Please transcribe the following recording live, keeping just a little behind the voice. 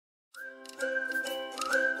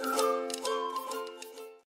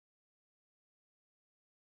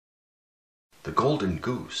Golden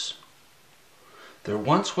Goose. There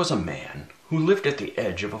once was a man who lived at the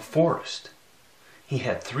edge of a forest. He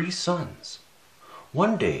had 3 sons.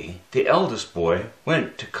 One day the eldest boy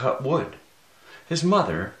went to cut wood. His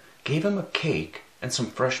mother gave him a cake and some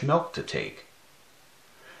fresh milk to take.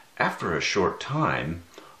 After a short time,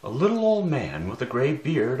 a little old man with a gray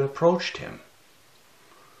beard approached him.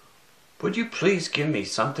 "Would you please give me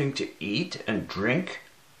something to eat and drink?"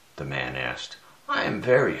 the man asked. "I am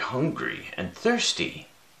very hungry and thirsty."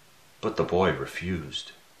 But the boy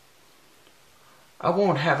refused. "I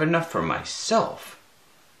won't have enough for myself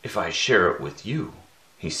if I share it with you,"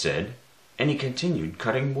 he said, and he continued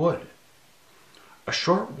cutting wood. A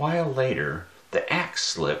short while later, the axe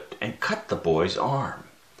slipped and cut the boy's arm.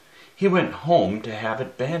 He went home to have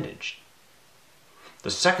it bandaged.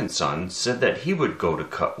 The second son said that he would go to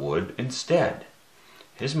cut wood instead.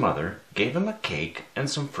 His mother gave him a cake and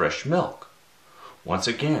some fresh milk. Once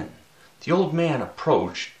again, the old man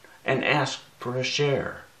approached and asked for a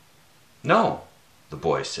share. "No," the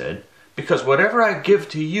boy said, "because whatever I give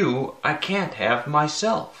to you, I can't have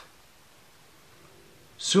myself."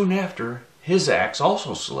 Soon after, his axe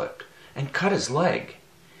also slipped and cut his leg.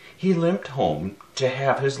 He limped home to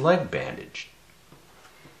have his leg bandaged.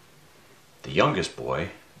 The youngest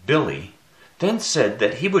boy, Billy, then said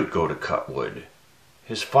that he would go to cut wood.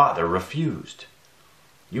 His father refused.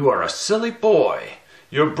 "You are a silly boy.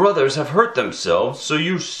 Your brothers have hurt themselves, so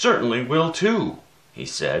you certainly will too," he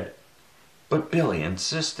said. But Billy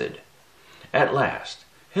insisted. At last,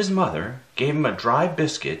 his mother gave him a dry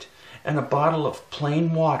biscuit and a bottle of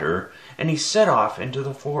plain water, and he set off into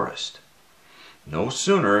the forest. No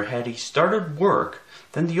sooner had he started work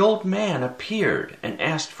than the old man appeared and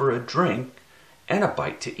asked for a drink and a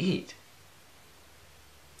bite to eat.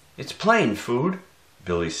 "It's plain food,"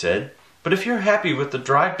 Billy said, "but if you're happy with the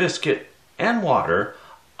dry biscuit and water,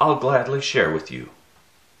 I'll gladly share with you."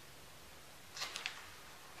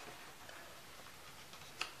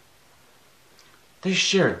 They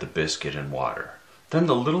shared the biscuit and water. Then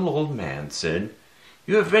the little old man said,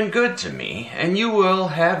 "You have been good to me, and you will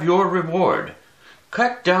have your reward.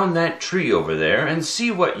 Cut down that tree over there and see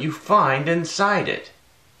what you find inside it."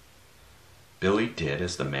 Billy did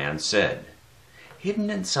as the man said. Hidden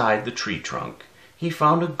inside the tree trunk, he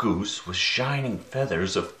found a goose with shining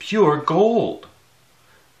feathers of pure gold.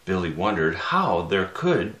 Billy wondered how there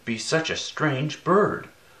could be such a strange bird.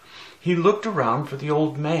 He looked around for the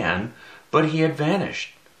old man, but he had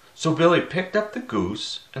vanished. So Billy picked up the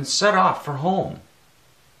goose and set off for home.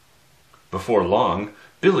 Before long,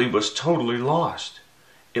 Billy was totally lost.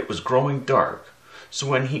 It was growing dark, so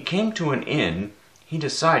when he came to an inn, he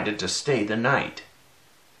decided to stay the night.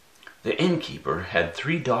 The innkeeper had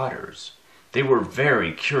 3 daughters. They were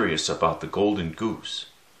very curious about the golden goose.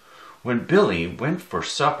 When Billy went for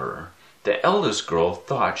supper, the eldest girl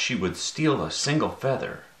thought she would steal a single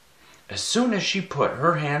feather. As soon as she put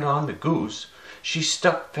her hand on the goose, she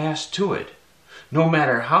stuck fast to it. No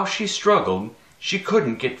matter how she struggled, she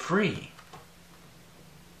couldn't get free.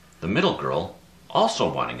 The middle girl, also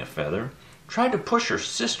wanting a feather, tried to push her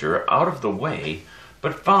sister out of the way,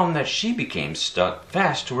 but found that she became stuck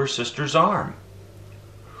fast to her sister's arm.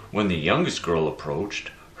 When the youngest girl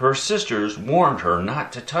approached, her sisters warned her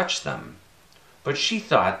not to touch them. But she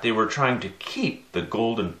thought they were trying to keep the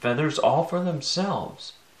golden feathers all for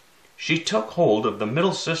themselves. She took hold of the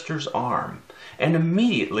middle sister's arm, and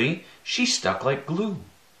immediately she stuck like glue.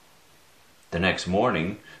 The next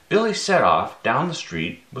morning, Billy set off down the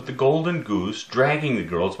street with the golden goose dragging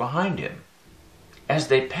the girls behind him. As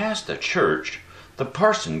they passed a church, the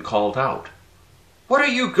parson called out, "What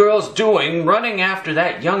are you girls doing running after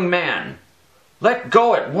that young man? Let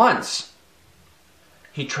go at once!"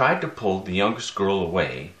 He tried to pull the youngest girl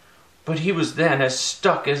away, but he was then as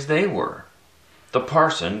stuck as they were. The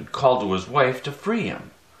parson called to his wife to free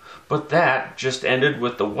him, but that just ended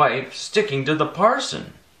with the wife sticking to the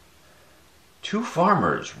parson. 2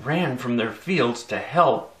 farmers ran from their fields to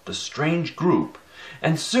help the strange group,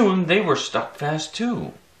 and soon they were stuck fast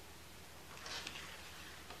too.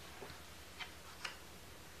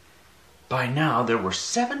 By now there were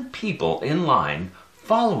 7 people in line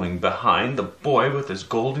following behind the boy with his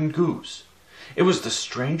golden goose. It was the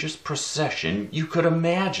strangest procession you could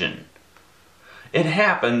imagine. It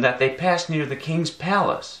happened that they passed near the king's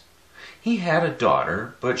palace. He had a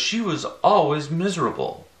daughter, but she was always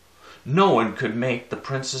miserable. No one could make the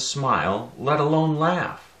princess smile, let alone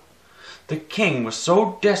laugh. The king was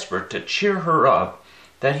so desperate to cheer her up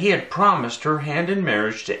that he had promised her hand in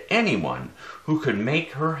marriage to anyone who could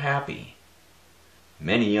make her happy.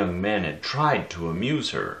 Many young men had tried to amuse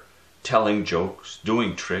her, telling jokes,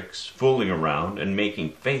 doing tricks, fooling around, and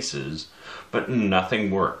making faces, but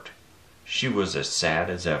nothing worked. She was as sad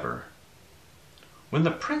as ever. When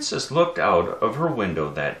the princess looked out of her window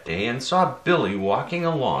that day and saw Billy walking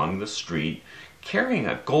along the street carrying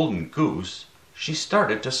a golden goose, she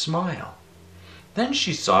started to smile. Then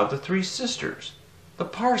she saw the three sisters, the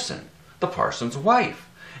parson, the parson's wife,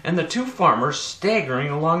 and the two farmers staggering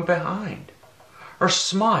along behind. Her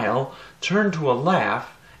smile turned to a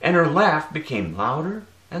laugh, and her laugh became louder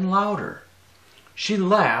and louder. She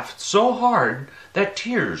laughed so hard that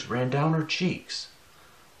tears ran down her cheeks.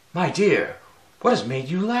 "My dear, what has made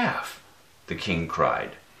you laugh?" the king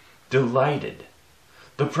cried, delighted.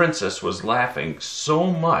 The princess was laughing so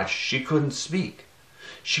much she couldn't speak.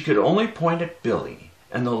 She could only point at Billy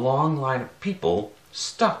and the long line of people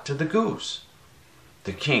stuck to the goose.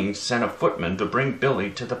 The king sent a footman to bring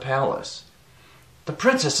Billy to the palace. "The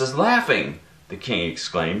princess is laughing," the king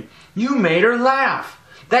exclaimed. "You made her laugh.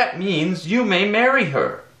 That means you may marry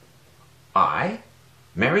her." "I?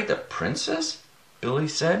 Marry the princess?" Billy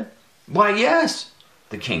said. "Why, yes,"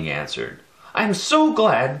 the king answered. "I am so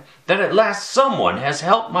glad that at last someone has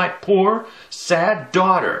helped my poor, sad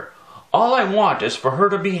daughter. All I want is for her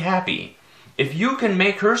to be happy. If you can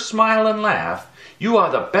make her smile and laugh, you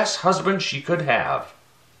are the best husband she could have."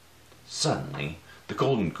 Suddenly, the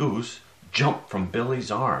golden goose jumped from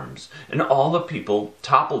Billy's arms, and all the people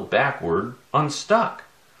toppled backward, unstuck.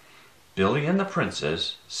 Billy and the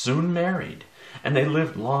princess soon married, and they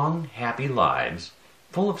lived long, happy lives,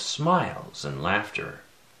 full of smiles and laughter.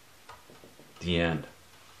 The end.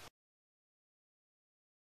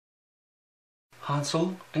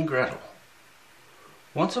 Hansel and Gretel.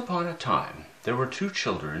 Once upon a time, there were two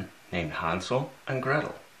children named Hansel and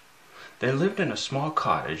Gretel. They lived in a small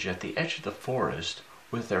cottage at the edge of the forest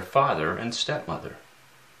with their father and stepmother.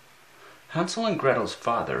 Hansel and Gretel's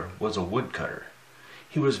father was a woodcutter.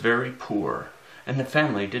 He was very poor, and the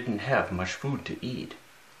family didn't have much food to eat.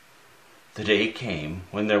 The day came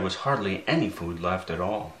when there was hardly any food left at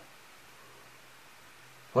all.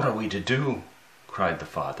 "What are we to do?" cried the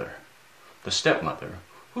father. The stepmother,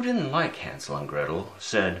 who didn't like Hansel and Gretel,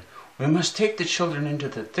 said, "We must take the children into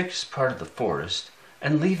the thickest part of the forest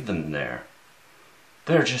and leave them there.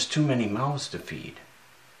 There are just too many mouths to feed."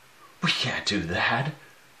 "We can't do that,"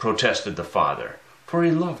 protested the father, for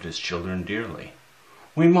he loved his children dearly.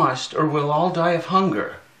 "We must, or we'll all die of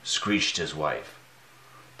hunger," screeched his wife.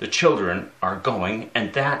 "The children are going,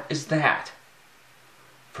 and that is that."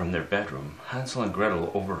 From their bedroom, Hansel and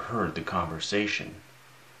Gretel overheard the conversation.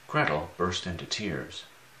 Gretel burst into tears.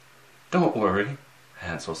 "Don't worry,"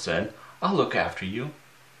 Hansel said. "I'll look after you."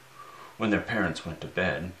 When their parents went to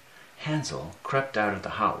bed, Hansel crept out of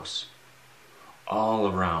the house.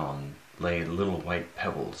 All around lay little white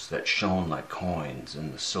pebbles that shone like coins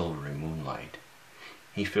in the silvery moonlight.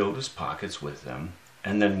 He filled his pockets with them,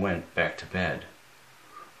 and then went back to bed.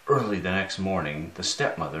 Early the next morning, the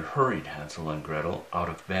stepmother hurried Hansel and Gretel out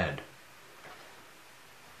of bed.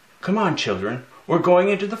 "Come on, children, we're going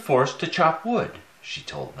into the forest to chop wood," she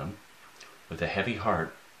told them. With a heavy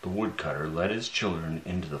heart, the woodcutter led his children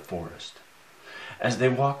into the forest. As they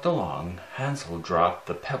walked along, Hansel dropped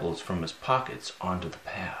the pebbles from his pockets onto the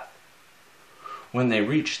path. When they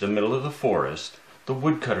reached the middle of the forest, the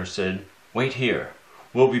woodcutter said, "Wait here.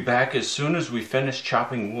 We'll be back as soon as we finish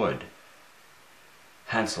chopping wood."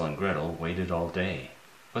 Hansel and Gretel waited all day,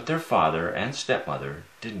 but their father and stepmother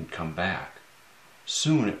didn't come back.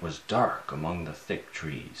 Soon it was dark among the thick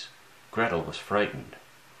trees. Gretel was frightened.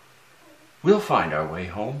 "We'll find our way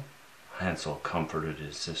home," Hansel comforted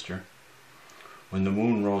his sister. When the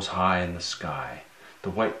moon rose high in the sky, the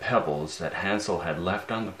white pebbles that Hansel had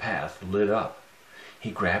left on the path lit up.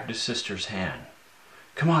 He grabbed his sister's hand.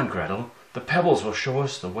 "Come on, Gretel, the pebbles will show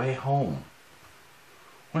us the way home."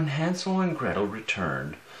 When Hansel and Gretel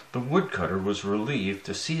returned, the woodcutter was relieved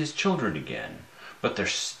to see his children again, but their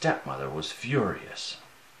stepmother was furious.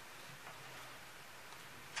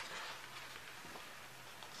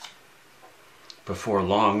 Before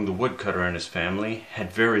long, the woodcutter and his family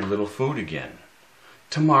had very little food again.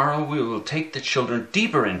 "Tomorrow we will take the children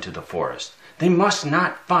deeper into the forest. They must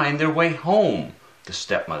not find their way home," the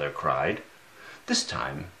stepmother cried. This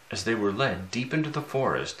time, as they were led deep into the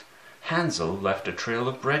forest, Hansel left a trail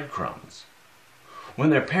of breadcrumbs. When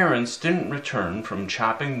their parents didn't return from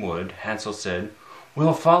chopping wood, Hansel said,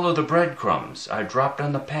 "We'll follow the breadcrumbs I dropped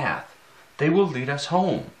on the path. They will lead us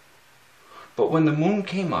home." But when the moon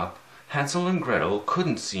came up, Hansel and Gretel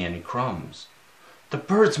couldn't see any crumbs. "The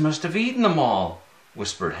birds must have eaten them all,"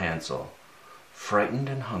 whispered Hansel. Frightened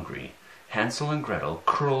and hungry, Hansel and Gretel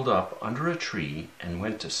curled up under a tree and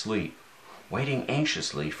went to sleep. waiting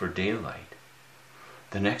anxiously for daylight.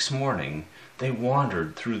 The next morning they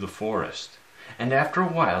wandered through the forest, and after a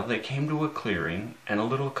while they came to a clearing and a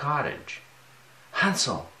little cottage.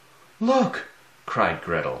 "Hansel, look!" cried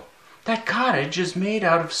Gretel. "That cottage is made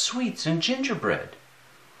out of sweets and gingerbread."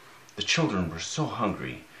 The children were so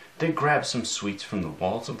hungry they grabbed some sweets from the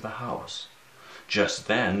walls of the house. Just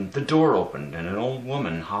then the door opened and an old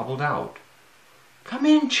woman hobbled out. "Come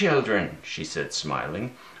in, children," she said,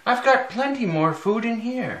 smiling. "I've got plenty more food in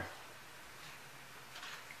here."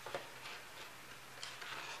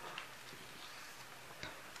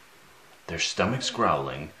 Their stomachs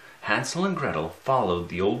growling, Hansel and Gretel followed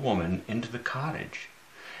the old woman into the cottage.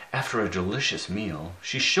 After a delicious meal,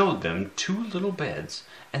 she showed them 2 little beds,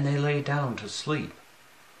 and they lay down to sleep.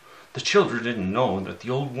 The children didn't know that the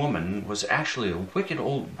old woman was actually a wicked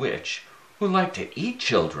old witch who liked to eat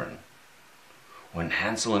children. When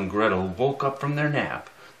Hansel and Gretel woke up from their nap,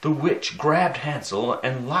 the witch grabbed Hansel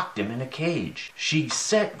and locked him in a cage. She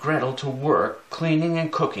set Gretel to work cleaning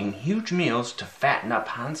and cooking huge meals to fatten up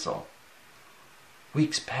Hansel.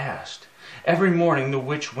 Weeks passed. Every morning the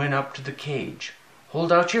witch went up to the cage.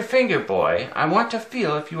 "Hold out your finger, boy. I want to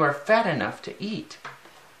feel if you are fat enough to eat."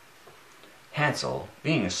 Hansel,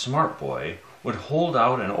 being a smart boy, would hold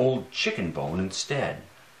out an old chicken bone instead.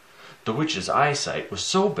 The witch's eyesight was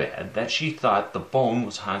so bad that she thought the bone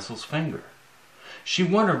was Hansel's finger. She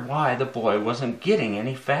wondered why the boy wasn't getting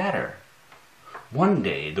any fatter. One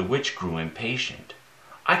day the witch grew impatient.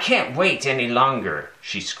 "I can't wait any longer,"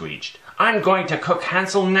 she screeched. "I'm going to cook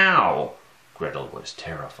Hansel now." Gretel was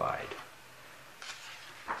terrified.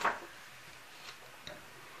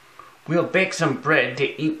 "We'll bake some bread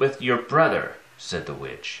to eat with your brother," said the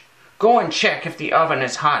witch. "Go and check if the oven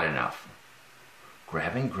is hot enough."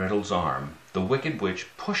 Grabbing Gretel's arm, the wicked witch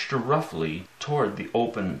pushed her roughly toward the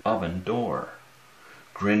open oven door.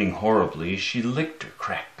 Grinning horribly, she licked her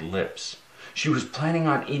cracked lips. She was planning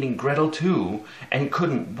on eating Gretel too, and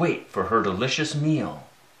couldn't wait for her delicious meal.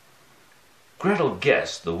 Gretel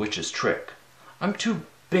guessed the witch's trick. "I'm too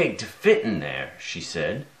big to fit in there," she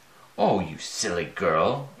said. "Oh, you silly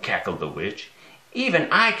girl," cackled the witch. "Even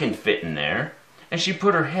I can fit in there." And she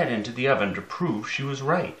put her head into the oven to prove she was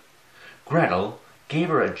right. Gretel gave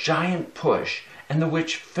her a giant push, and the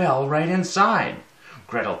witch fell right inside.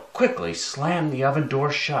 Gretel quickly slammed the oven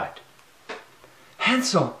door shut.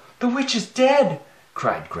 "Hansel, the witch is dead!"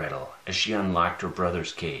 cried Gretel as she unlocked her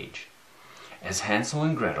brother's cage. As Hansel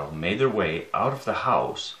and Gretel made their way out of the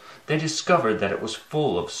house, they discovered that it was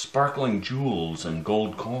full of sparkling jewels and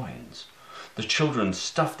gold coins. The children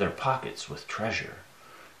stuffed their pockets with treasure.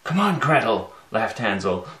 "Come on, Gretel," laughed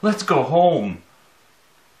Hansel. "Let's go home."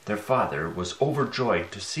 Their father was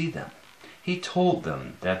overjoyed to see them. He told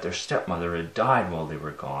them that their stepmother had died while they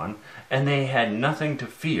were gone, and they had nothing to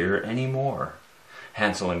fear any more.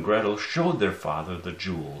 Hansel and Gretel showed their father the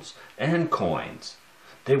jewels and coins.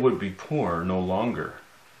 They would be poor no longer.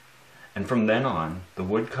 And from then on, the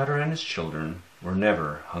woodcutter and his children were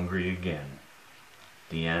never hungry again.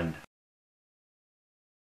 The end.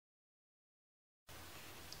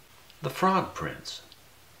 The Frog Prince.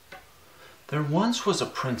 There once was a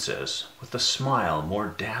princess with a smile more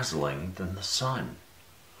dazzling than the sun.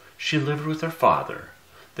 She lived with her father,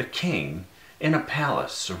 the king, in a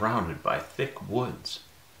palace surrounded by thick woods.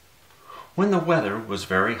 When the weather was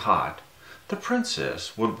very hot, the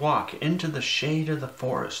princess would walk into the shade of the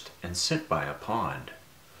forest and sit by a pond.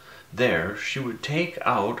 There she would take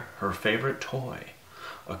out her favorite toy,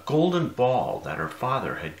 a golden ball that her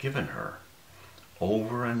father had given her.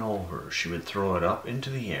 Over and over she would throw it up into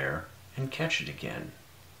the air and catch it again.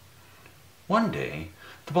 One day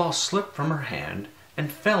the ball slipped from her hand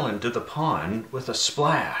and fell into the pond with a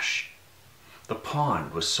splash. The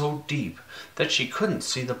pond was so deep that she couldn't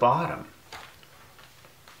see the bottom.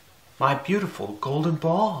 "My beautiful golden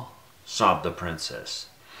ball," sobbed the princess.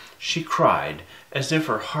 She cried as if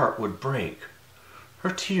her heart would break.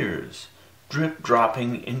 Her tears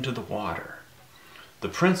drip-dropping into the water. The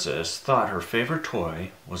princess thought her favorite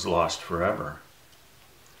toy was lost forever.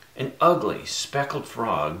 An ugly, speckled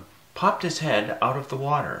frog popped his head out of the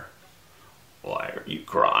water. "Why are you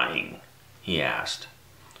crying?" he asked.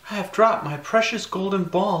 "I have dropped my precious golden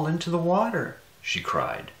ball into the water," she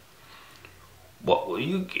cried. "What will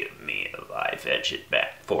you give me if I fetch it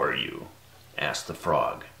back for you?" asked the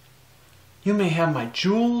frog. "You may have my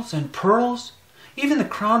jewels and pearls, even the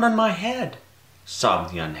crown on my head,"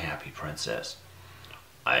 sobbed the unhappy princess.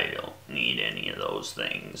 "I don't need any of those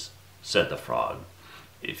things," said the frog.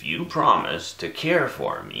 "If you promise to care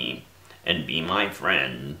for me and be my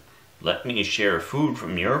friend, let me share food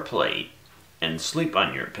from your plate, and sleep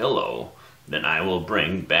on your pillow, then I will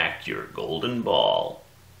bring back your golden ball."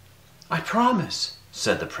 "I promise,"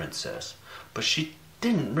 said the princess, but she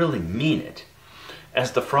didn't really mean it.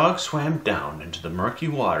 As the frog swam down into the murky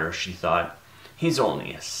water, she thought, "He's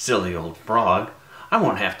only a silly old frog. I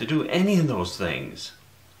won't have to do any of those things."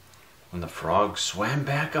 When the frog swam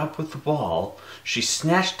back up with the ball, she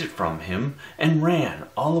snatched it from him and ran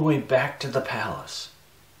all the way back to the palace.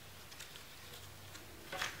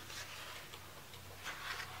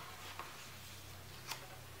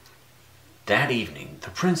 That evening, the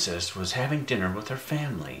princess was having dinner with her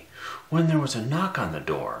family when there was a knock on the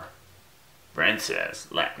door. "Princess,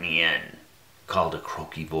 let me in," called a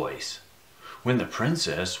croaky voice. When the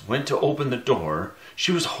princess went to open the door,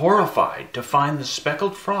 she was horrified to find the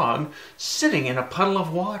speckled frog sitting in a puddle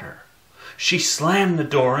of water. She slammed the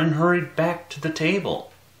door and hurried back to the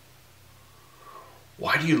table.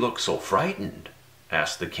 "Why do you look so frightened?"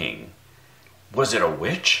 asked the king. "Was it a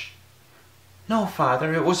witch?" "No,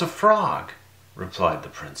 father, it was a frog," replied the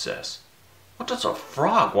princess. "What does a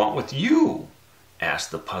frog want with you?"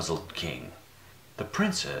 asked the puzzled king. The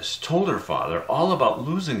princess told her father all about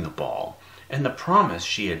losing the ball and the promise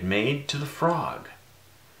she had made to the frog.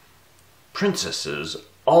 "Princesses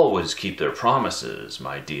always keep their promises,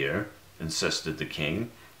 my dear," insisted the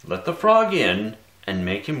king. "Let the frog in and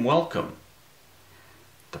make him welcome."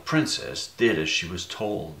 The princess did as she was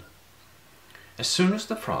told. As soon as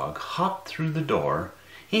the frog hopped through the door,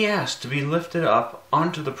 he asked to be lifted up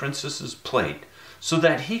onto the princess's plate so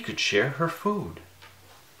that he could share her food.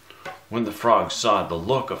 When the frog saw the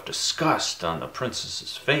look of disgust on the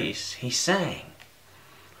princess's face, he sang,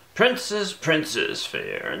 "Princess, princess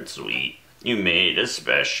fair and sweet, you made a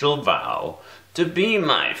special vow to be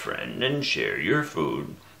my friend and share your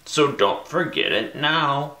food, so don't forget it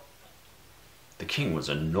now." The king was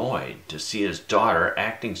annoyed to see his daughter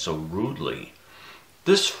acting so rudely.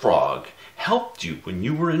 "This frog helped you when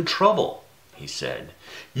you were in trouble," he said.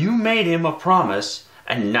 "You made him a promise,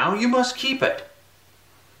 and now you must keep it."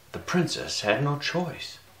 The princess had no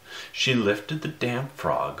choice. She lifted the damp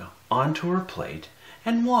frog onto her plate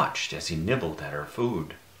and watched as he nibbled at her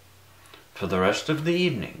food. For the rest of the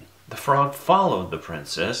evening, the frog followed the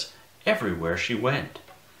princess everywhere she went.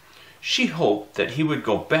 She hoped that he would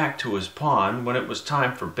go back to his pond when it was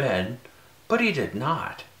time for bed, but he did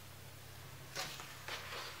not.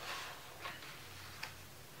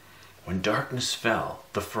 When darkness fell,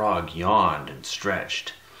 the frog yawned and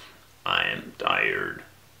stretched. "I am tired,"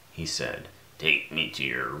 he said. "Take me to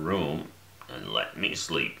your room and let me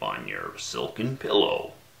sleep on your silken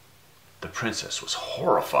pillow." The princess was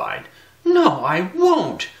horrified. "No, I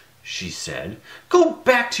won't," she said. "Go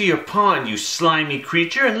back to your pond, you slimy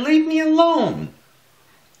creature, and leave me alone."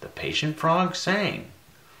 The patient frog sang,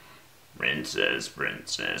 "Princess,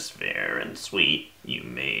 princess fair and sweet, you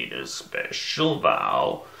made a special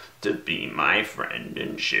vow to be my friend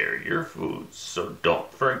and share your food, so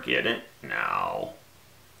don't forget it now."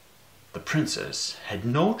 The princess had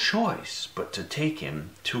no choice but to take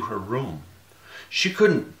him to her room. She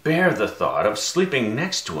couldn't bear the thought of sleeping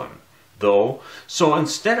next to him, though, so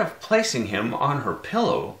instead of placing him on her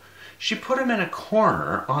pillow, she put him in a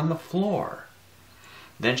corner on the floor.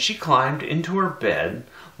 Then she climbed into her bed,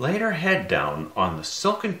 laid her head down on the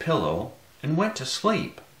silken pillow, and went to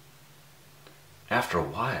sleep. After a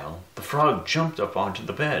while, the frog jumped up onto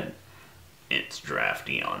the bed. "It's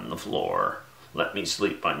drafty on the floor. Let me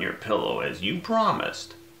sleep on your pillow as you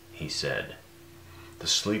promised," he said. The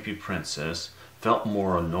sleepy princess felt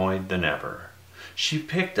more annoyed than ever. She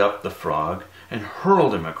picked up the frog and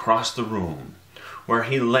hurled him across the room, where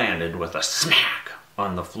he landed with a smack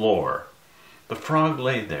on the floor. The frog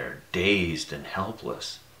lay there, dazed and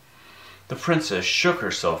helpless. The princess shook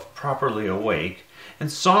herself properly awake and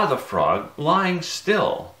saw the frog lying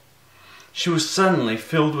still. She was suddenly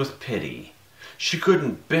filled with pity. She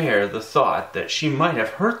couldn't bear the thought that she might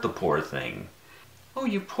have hurt the poor thing. "Oh,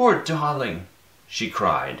 you poor darling," she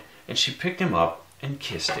cried, and she picked him up and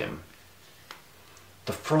kissed him.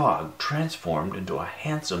 The frog transformed into a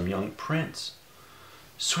handsome young prince.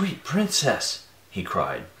 "Sweet princess," he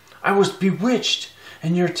cried, "I was bewitched,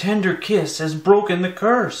 and your tender kiss has broken the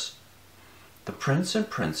curse." The prince and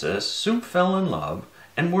princess soon fell in love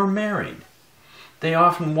and were married. They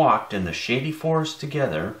often walked in the shady forest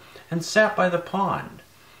together and sat by the pond,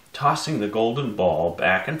 tossing the golden ball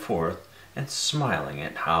back and forth and smiling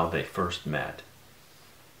at how they first met.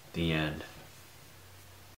 The end.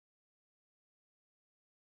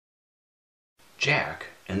 Jack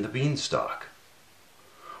and the Beanstalk.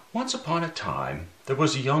 Once upon a time, there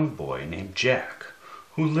was a young boy named Jack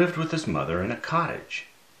who lived with his mother in a cottage.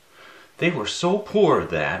 They were so poor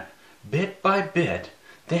that, bit by bit,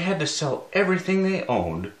 They had to sell everything they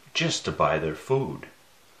owned just to buy their food.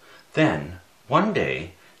 Then, one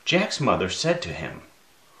day, Jack's mother said to him,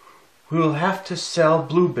 "We will have to sell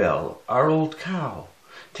Bluebell, our old cow.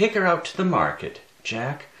 Take her out to the market,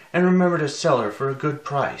 Jack, and remember to sell her for a good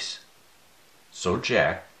price." So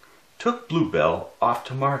Jack took Bluebell off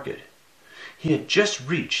to market. He had just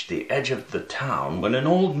reached the edge of the town when an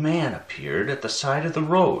old man appeared at the side of the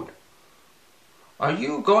road. "Are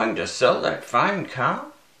you going to sell that fine cow?"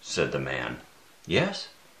 said the man. "Yes,"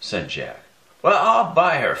 said Jack. "Well, I'll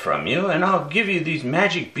buy her from you, and I'll give you these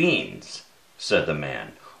magic beans," said the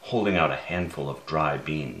man, holding out a handful of dry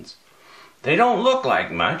beans. "They don't look like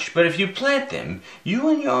much, but if you plant them, you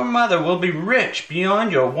and your mother will be rich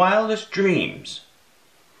beyond your wildest dreams."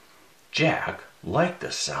 Jack liked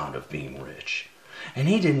the sound of being rich, and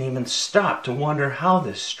he didn't even stop to wonder how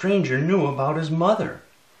this stranger knew about his mother.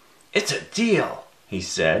 "It's a deal," he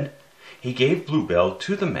said. He gave Bluebell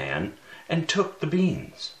to the man and took the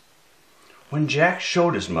beans. When Jack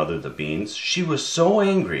showed his mother the beans, she was so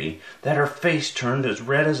angry that her face turned as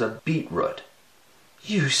red as a beetroot.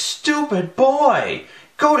 "You stupid boy!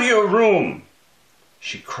 Go to your room!"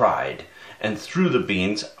 she cried, and threw the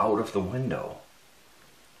beans out of the window.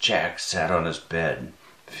 Jack sat on his bed,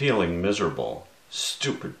 feeling miserable.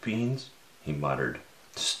 "Stupid beans," he muttered.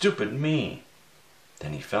 "Stupid me."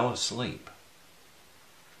 Then he fell asleep.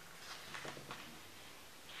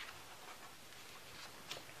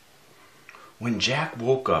 When Jack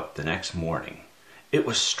woke up the next morning, it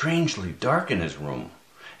was strangely dark in his room,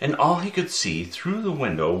 and all he could see through the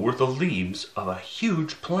window were the leaves of a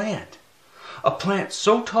huge plant, a plant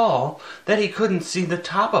so tall that he couldn't see the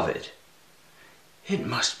top of it. "It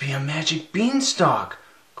must be a magic beanstalk,"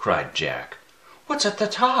 cried Jack. "What's at the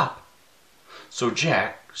top?" So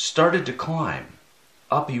Jack started to climb.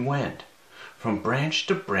 Up he went, from branch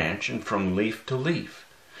to branch and from leaf to leaf.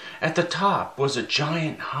 At the top was a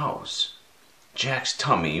giant house. Jack's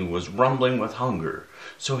tummy was rumbling with hunger,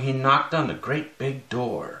 so he knocked on the great big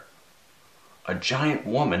door. A giant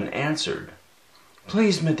woman answered.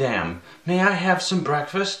 "Please, madame, may I have some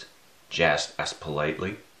breakfast?" Jack asked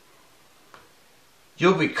politely.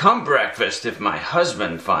 "You'll become breakfast if my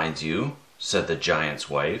husband finds you," said the giant's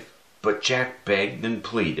wife. But Jack begged and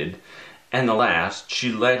pleaded, and at last she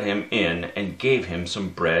let him in and gave him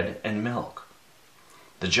some bread and milk.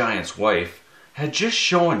 The giant's wife had just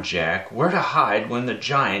shown Jack where to hide when the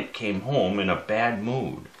giant came home in a bad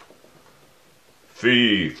mood.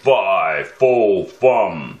 "Fee, fi, fo,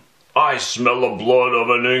 fum, I smell the blood of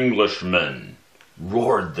an Englishman,"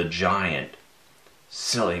 roared the giant.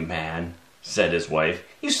 "Silly man," said his wife,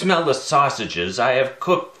 "you smell the sausages I have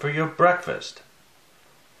cooked for your breakfast."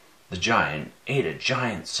 The giant ate a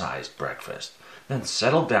giant-sized breakfast, then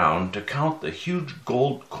settled down to count the huge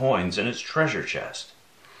gold coins in his treasure chest.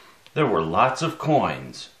 There were lots of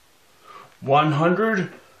coins.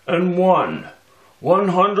 101,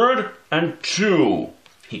 102,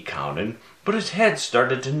 he counted, but his head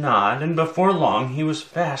started to nod, and before long he was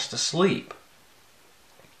fast asleep.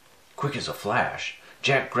 Quick as a flash,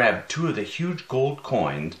 Jack grabbed 2 of the huge gold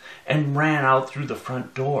coins and ran out through the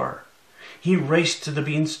front door. He raced to the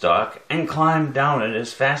beanstalk and climbed down it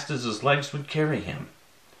as fast as his legs would carry him.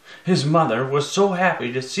 His mother was so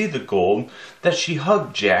happy to see the gold that she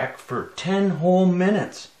hugged Jack for 10 whole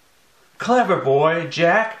minutes. "Clever boy,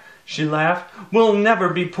 Jack," she laughed. "We'll never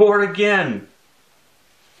be poor again."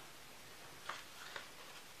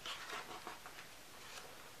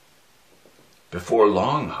 Before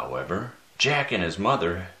long, however, Jack and his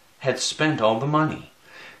mother had spent all the money,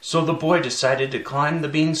 so the boy decided to climb the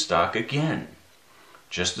beanstalk again.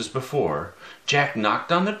 Just as before, Jack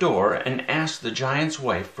knocked on the door and asked the giant's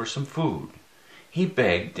wife for some food. He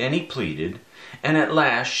begged and he pleaded, and at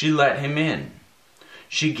last she let him in.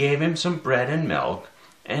 She gave him some bread and milk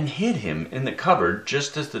and hid him in the cupboard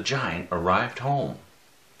just as the giant arrived home.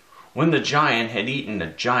 When the giant had eaten a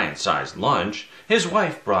giant-sized lunch, his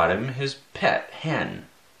wife brought him his pet hen.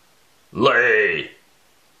 "Lay!"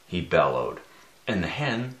 he bellowed, and the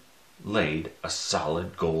hen laid a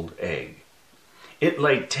solid gold egg. It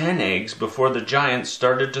laid 10 eggs before the giant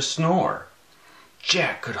started to snore.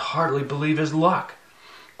 Jack could hardly believe his luck.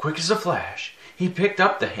 Quick as a flash, he picked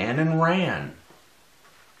up the hen and ran.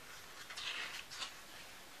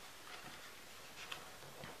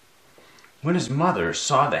 When his mother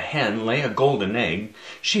saw the hen lay a golden egg,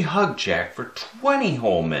 she hugged Jack for 20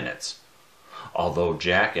 whole minutes. Although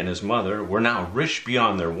Jack and his mother were now rich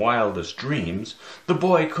beyond their wildest dreams, the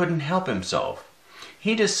boy couldn't help himself.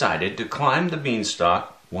 He decided to climb the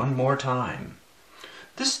beanstalk one more time.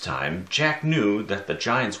 This time Jack knew that the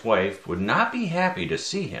giant's wife would not be happy to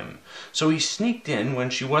see him, so he sneaked in when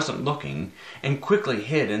she wasn't looking and quickly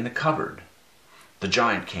hid in the cupboard. The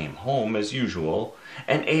giant came home as usual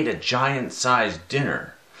and ate a giant-sized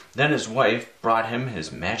dinner. Then his wife brought him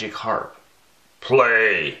his magic harp.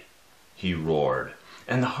 "Play!" he roared,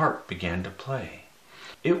 and the harp began to play.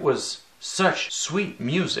 It was such sweet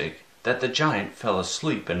music that the giant fell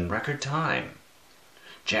asleep in record time.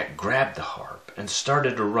 Jack grabbed the harp and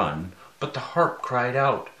started to run, but the harp cried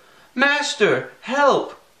out, "Master,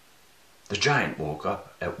 help!" The giant woke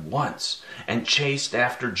up at once and chased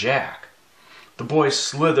after Jack. The boy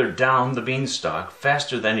slithered down the beanstalk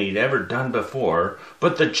faster than he'd ever done before,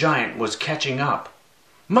 but the giant was catching up.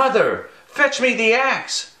 "Mother, fetch me the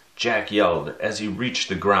axe!" Jack yelled as he reached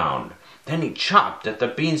the ground. Then he chopped at the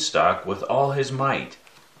beanstalk with all his might.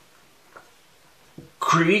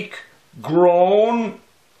 Creak, groan.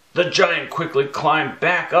 The giant quickly climbed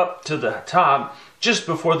back up to the top just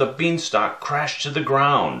before the beanstalk crashed to the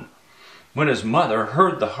ground. When his mother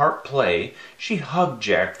heard the harp play, she hugged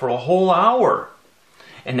Jack for a whole hour.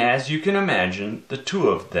 And as you can imagine, the two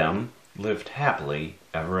of them lived happily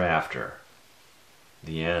ever after.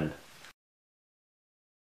 The end.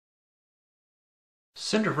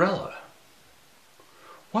 Cinderella.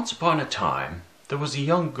 Once upon a time, there was a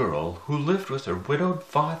young girl who lived with her widowed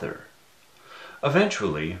father.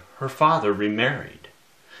 Eventually, her father remarried.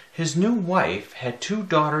 His new wife had 2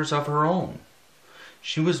 daughters of her own.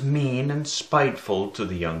 She was mean and spiteful to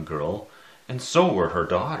the young girl, and so were her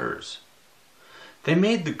daughters. They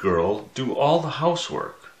made the girl do all the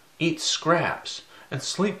housework, eat scraps, and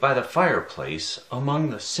sleep by the fireplace among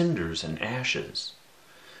the cinders and ashes.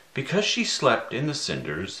 Because she slept in the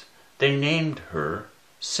cinders, they named her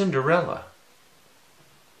Cinderella.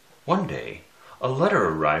 One day, a letter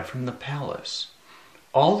arrived from the palace.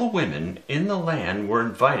 All the women in the land were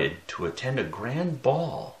invited to attend a grand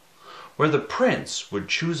ball, where the prince would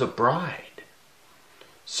choose a bride.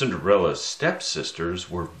 Cinderella's stepsisters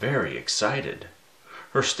were very excited.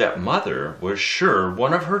 Her stepmother was sure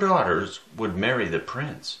one of her daughters would marry the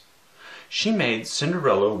prince. She made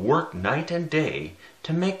Cinderella work night and day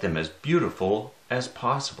to make them as beautiful as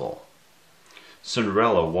possible.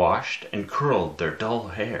 Cinderella washed and curled their dull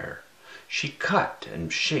hair. She cut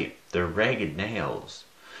and shaped their ragged nails.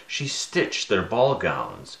 She stitched their ball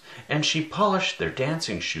gowns, and she polished their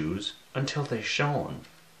dancing shoes until they shone.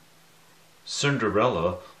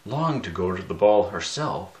 Cinderella longed to go to the ball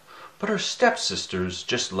herself, but her stepsisters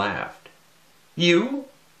just laughed. "You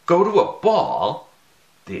go to a ball?"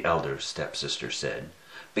 the elder stepsister said.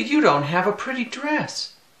 "But you don't have a pretty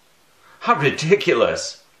dress." "How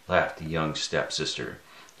ridiculous!" laughed the young stepsister.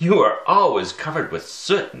 "You are always covered with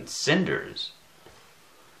soot and cinders."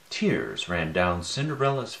 Tears ran down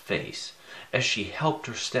Cinderella's face as she helped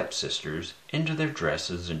her stepsisters into their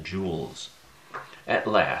dresses and jewels. At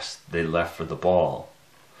last they left for the ball.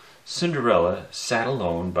 Cinderella sat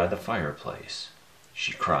alone by the fireplace.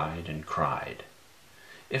 She cried and cried.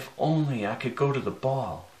 "If only I could go to the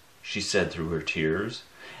ball," she said through her tears,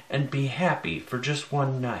 "and be happy for just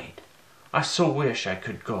one night. I so wish I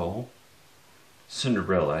could go."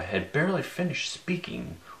 Cinderella had barely finished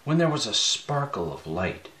speaking when there was a sparkle of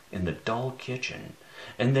light in the dull kitchen,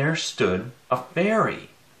 and there stood a fairy.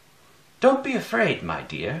 "Don't be afraid, my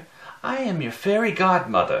dear. I am your fairy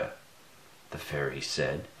godmother," the fairy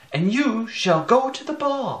said, "and you shall go to the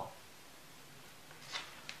ball."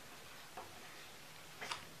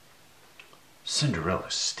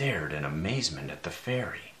 Cinderella stared in amazement at the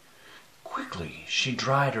fairy. Quickly she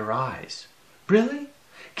dried her eyes. "Really?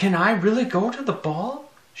 Can I really go to the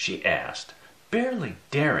ball?" she asked, barely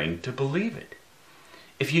daring to believe it.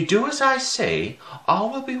 "If you do as I say, all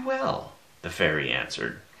will be well," the fairy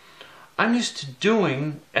answered. "I'm used to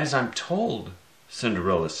doing as I'm told,"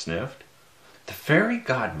 Cinderella sniffed. The fairy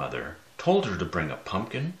godmother told her to bring a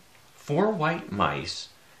pumpkin, 4 white mice,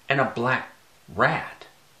 and a black rat.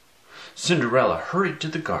 Cinderella hurried to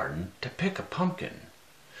the garden to pick a pumpkin.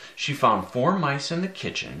 She found 4 mice in the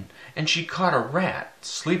kitchen, and she caught a rat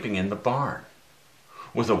sleeping in the barn.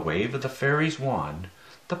 With a wave of the fairy's wand,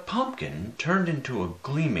 the pumpkin turned into a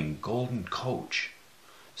gleaming golden coach.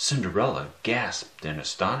 Cinderella gasped in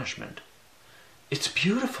astonishment. "It's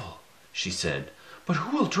beautiful," she said, "but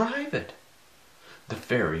who will drive it?" The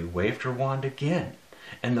fairy waved her wand again,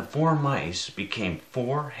 and the 4 mice became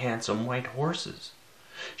 4 handsome white horses.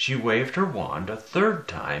 She waved her wand a 3rd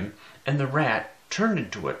time, and the rat turned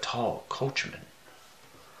into a tall coachman.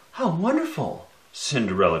 "How wonderful!"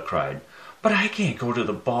 Cinderella cried. "But I can't go to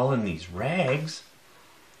the ball in these rags."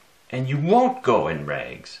 "And you won't go in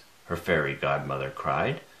rags," her fairy godmother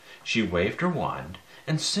cried. She waved her wand,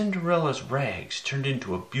 and Cinderella's rags turned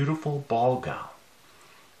into a beautiful ball gown.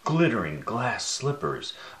 Glittering glass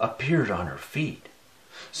slippers appeared on her feet.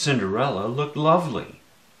 Cinderella looked lovely.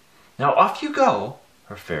 "Now off you go,"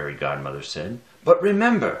 her fairy godmother said. "But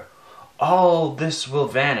remember, all this will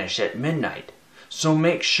vanish at midnight, so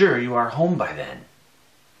make sure you are home by then."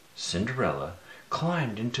 Cinderella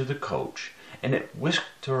climbed into the coach, and it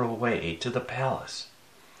whisked her away to the palace.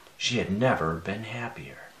 She had never been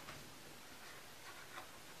happier.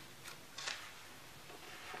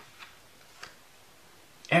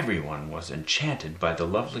 Everyone was enchanted by the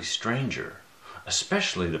lovely stranger,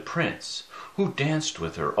 especially the prince, who danced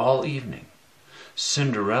with her all evening.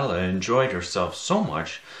 Cinderella enjoyed herself so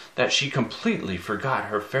much that she completely forgot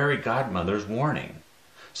her fairy godmother's warning.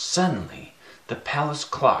 Suddenly, the palace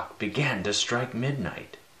clock began to strike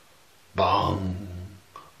midnight. Bong!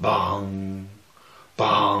 Bong!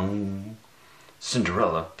 Bong!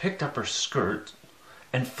 Cinderella picked up her skirt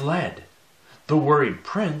and fled. The worried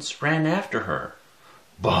prince ran after her.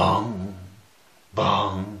 Bong!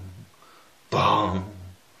 Bong! Bong!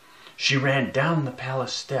 She ran down the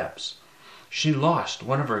palace steps. She lost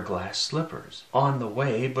one of her glass slippers on the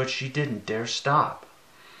way, but she didn't dare stop.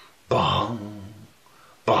 Bong!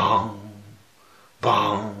 Bong!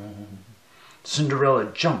 Bong! Cinderella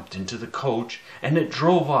jumped into the coach, and it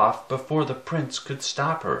drove off before the prince could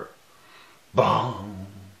stop her. Bong!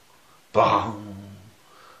 Bong!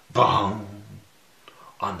 Bong!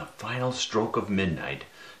 On the final stroke of midnight,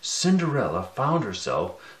 Cinderella found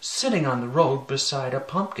herself sitting on the road beside a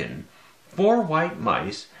pumpkin. 4 white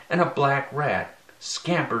mice and a black rat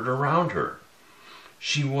scampered around her.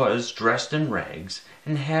 She was dressed in rags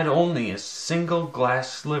and had only a single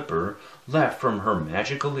glass slipper left from her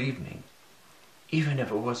magical evening. Even if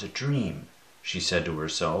it was a dream, she said to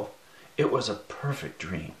herself, it was a perfect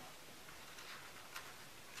dream.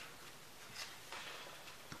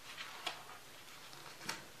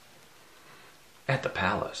 At the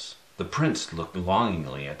palace, the prince looked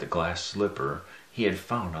longingly at the glass slipper he had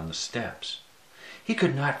found on the steps. He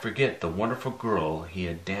could not forget the wonderful girl he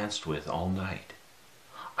had danced with all night.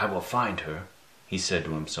 "I will find her," he said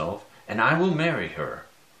to himself, "and I will marry her."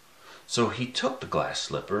 So he took the glass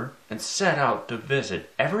slipper and set out to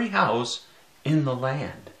visit every house in the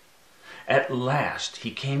land. At last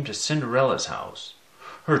he came to Cinderella's house.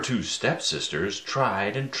 Her 2 stepsisters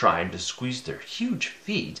tried and tried to squeeze their huge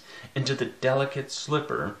feet into the delicate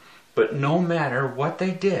slipper, but no matter what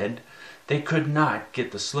they did, they could not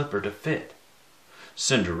get the slipper to fit.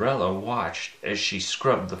 Cinderella watched as she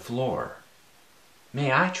scrubbed the floor.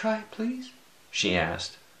 "May I try, please?" she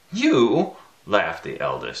asked. "You?" laughed the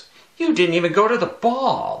eldest. "You didn't even go to the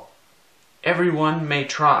ball." "Everyone may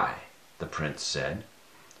try," the prince said.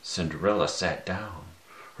 Cinderella sat down.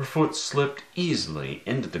 Her foot slipped easily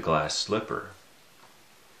into the glass slipper.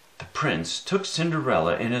 The prince took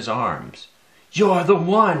Cinderella in his arms. "You're the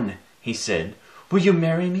one," he said. "Will you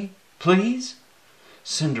marry me, please?"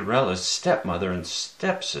 Cinderella's stepmother and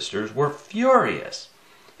stepsisters were furious.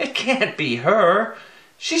 "It can't be her.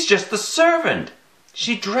 She's just the servant.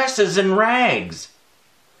 She dresses in rags."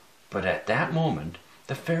 But at that moment,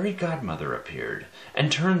 the fairy godmother appeared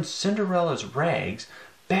and turned Cinderella's rags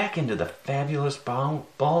back into the fabulous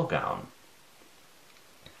ball gown.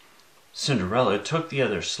 Cinderella took the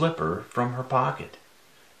other slipper from her pocket.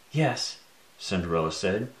 "Yes," Cinderella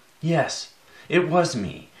said. "Yes, it was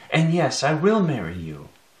me, and yes, I will marry you."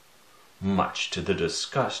 Much to the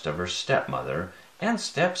disgust of her stepmother and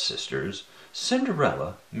stepsisters,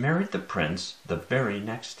 Cinderella married the prince the very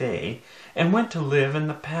next day and went to live in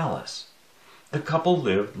the palace. The couple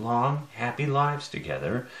lived long, happy lives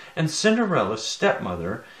together, and Cinderella's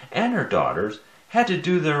stepmother and her daughters had to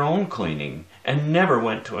do their own cleaning and never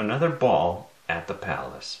went to another ball at the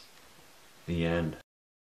palace. The end.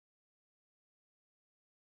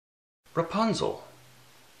 Rapunzel.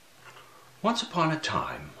 Once upon a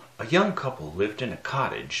time, a young couple lived in a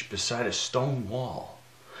cottage beside a stone wall.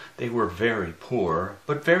 They were very poor,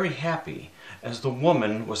 but very happy, as the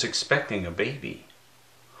woman was expecting a baby.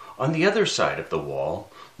 On the other side of the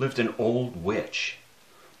wall lived an old witch.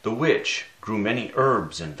 The witch grew many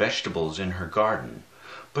herbs and vegetables in her garden,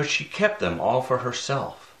 but she kept them all for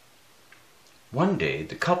herself. One day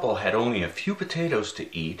the couple had only a few potatoes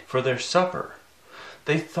to eat for their supper.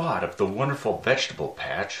 They thought of the wonderful vegetable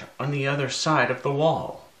patch on the other side of the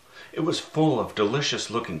wall. It was full of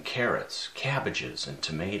delicious-looking carrots, cabbages, and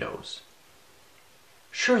tomatoes.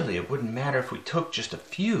 "Surely it wouldn't matter if we took just a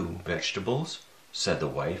few vegetables," said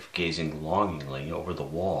the wife, gazing longingly over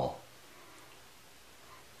the wall.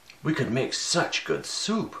 "We could make such good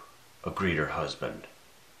soup," agreed her husband.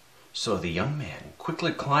 So the young man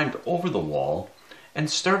quickly climbed over the wall and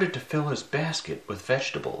started to fill his basket with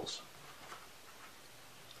vegetables.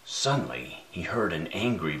 Suddenly, he heard an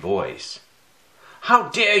angry voice. "How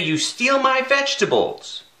dare you steal my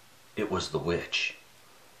vegetables?" It was the witch.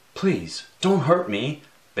 "Please, don't hurt me,"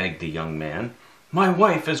 begged the young man. "My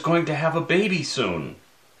wife is going to have a baby soon."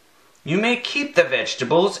 "You may keep the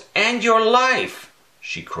vegetables and your life,"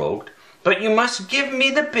 she croaked, "but you must give me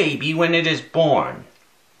the baby when it is born."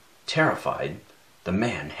 Terrified, the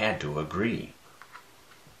man had to agree.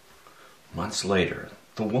 Months later,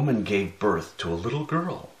 the woman gave birth to a little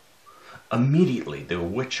girl. Immediately the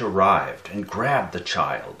witch arrived and grabbed the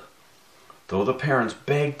child. Though the parents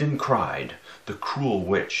begged and cried, the cruel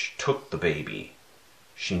witch took the baby.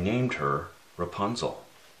 She named her Rapunzel.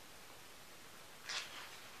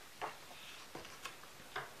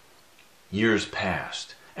 Years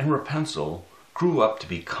passed, and Rapunzel grew up to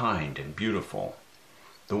be kind and beautiful.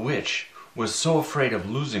 The witch was so afraid of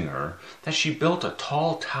losing her that she built a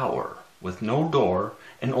tall tower with no door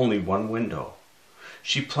and only one window.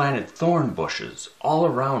 She planted thorn bushes all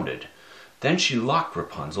around it. Then she locked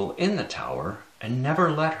Rapunzel in the tower and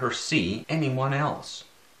never let her see anyone else.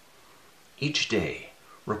 Each day,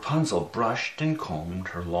 Rapunzel brushed and combed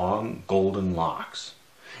her long golden locks,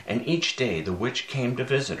 and each day the witch came to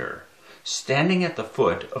visit her, standing at the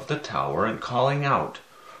foot of the tower and calling out,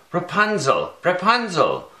 "Rapunzel,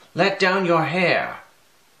 Rapunzel, let down your hair."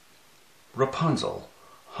 Rapunzel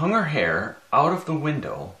hung her hair out of the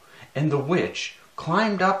window, and the witch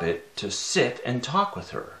climbed up it to sit and talk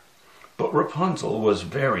with her. But Rapunzel was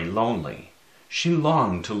very lonely. She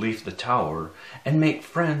longed to leave the tower and make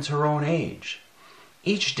friends her own age.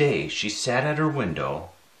 Each day she sat at her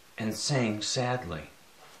window and sang sadly.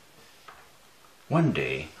 One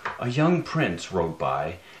day a young prince rode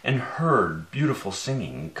by and heard beautiful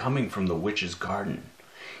singing coming from the witch's garden.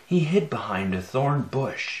 He hid behind a thorn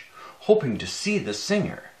bush, hoping to see the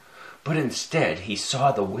singer, but instead he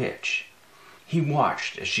saw the witch. He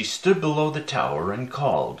watched as she stood below the tower and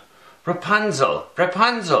called, "Rapunzel,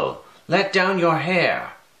 Rapunzel, let down your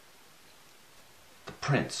hair." The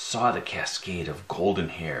prince saw the cascade of golden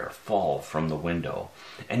hair fall from the window,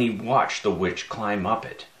 and he watched the witch climb up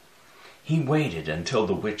it. He waited until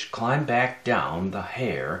the witch climbed back down the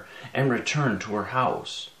hair and returned to her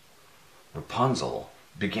house. Rapunzel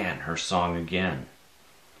began her song again.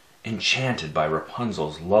 Enchanted by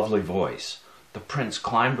Rapunzel's lovely voice, the prince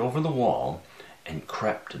climbed over the wall and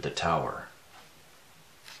crept to the tower.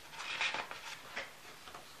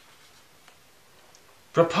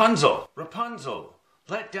 "Rapunzel, Rapunzel,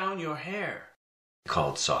 let down your hair," he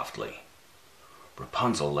called softly.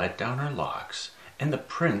 Rapunzel let down her locks, and the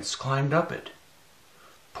prince climbed up it.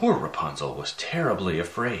 Poor Rapunzel was terribly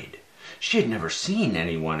afraid. She had never seen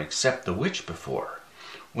anyone except the witch before.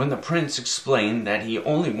 When the prince explained that he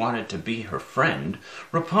only wanted to be her friend,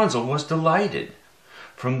 Rapunzel was delighted.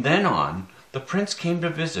 From then on, the prince came to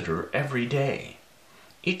visit her every day.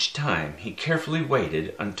 Each time he carefully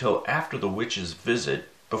waited until after the witch's visit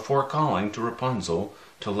before calling to Rapunzel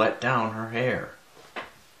to let down her hair.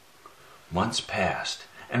 Months passed,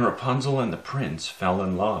 and Rapunzel and the prince fell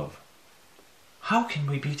in love. "How can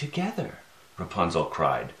we be together?" Rapunzel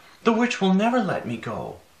cried. "The witch will never let me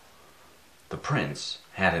go." The prince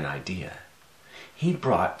had an idea. He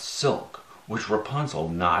brought silk, which Rapunzel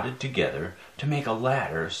knotted together to make a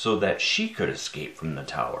ladder so that she could escape from the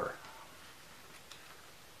tower.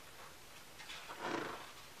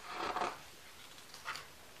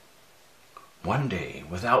 One day,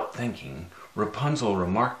 without thinking, Rapunzel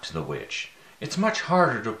remarked to the witch, "It's much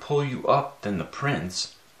harder to pull you up than the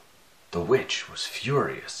prince." The witch was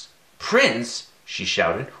furious. "Prince?" she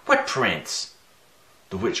shouted. "What prince?"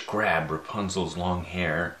 The witch grabbed Rapunzel's long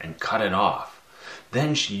hair and cut it off.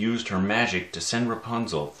 Then she used her magic to send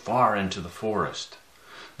Rapunzel far into the forest.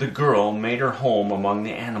 The girl made her home among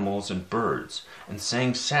the animals and birds, and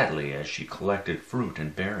sang sadly as she collected fruit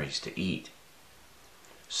and berries to eat.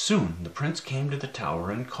 Soon the prince came to the tower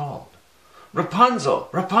and called, "Rapunzel,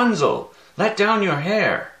 Rapunzel, let down your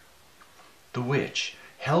hair." The witch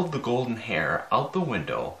held the golden hair out the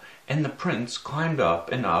window, and the prince climbed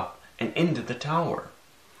up and into the tower.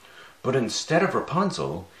 But instead of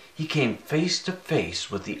Rapunzel, he came face to face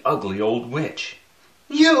with the ugly old witch.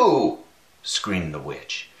 "You!" screamed the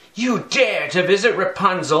witch. "You dare to visit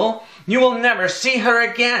Rapunzel! You will never see her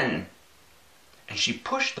again!" And she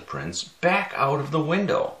pushed the prince back out of the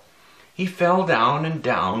window. He fell down and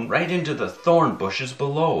down right into the thorn bushes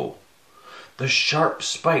below. The sharp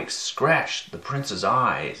spikes scratched the prince's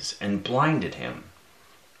eyes and blinded him.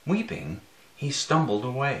 Weeping, he stumbled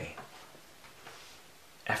away.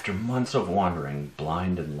 After months of wandering,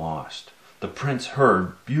 blind and lost, the prince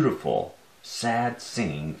heard beautiful sad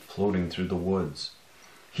singing floating through the woods.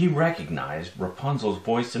 He recognized Rapunzel's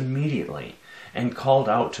voice immediately and called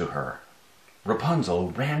out to her.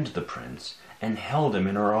 Rapunzel ran to the prince and held him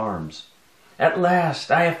in her arms. "At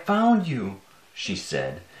last I have found you," she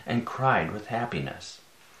said, and cried with happiness.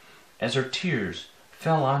 As her tears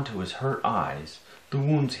fell onto his hurt eyes, the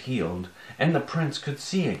wounds healed, and the prince could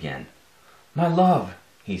see again. "My love,"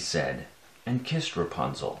 he said, and kissed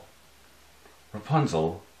Rapunzel.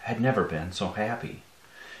 Rapunzel had never been so happy.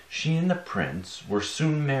 She and the prince were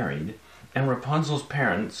soon married, and Rapunzel's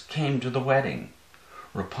parents came to the wedding.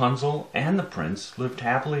 Rapunzel and the prince lived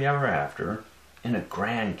happily ever after in a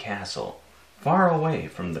grand castle, far away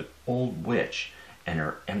from the old witch and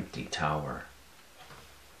her empty tower.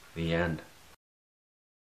 The end.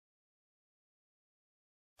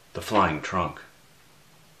 The Flying Trunk.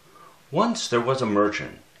 Once there was a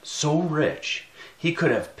merchant so rich he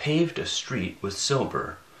could have paved a street with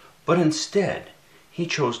silver, but instead he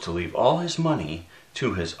chose to leave all his money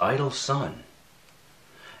to his idle son.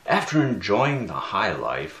 After enjoying the high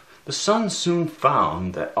life, the son soon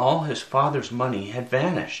found that all his father's money had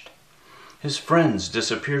vanished. His friends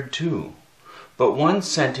disappeared too, but one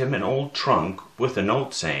sent him an old trunk with a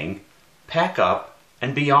note saying, "Pack up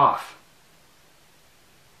and be off."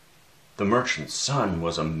 The merchant's son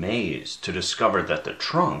was amazed to discover that the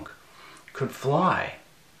trunk could fly.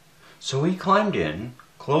 So he climbed in,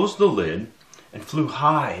 closed the lid, and flew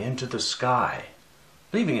high into the sky,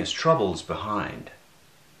 leaving his troubles behind.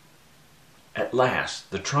 At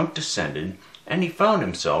last the trunk descended, and he found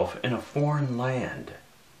himself in a foreign land.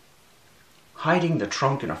 Hiding the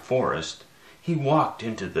trunk in a forest, he walked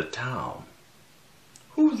into the town.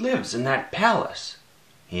 "Who lives in that palace?"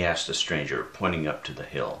 he asked a stranger, pointing up to the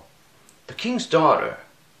hill. "The king's daughter,"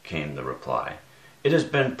 came the reply. "It has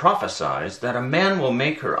been prophesied that a man will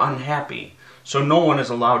make her unhappy, so no one is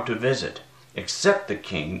allowed to visit, except the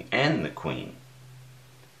king and the queen."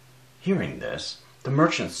 Hearing this, the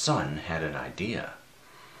merchant's son had an idea.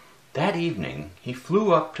 That evening he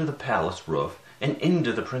flew up to the palace roof and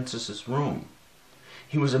into the princess's room.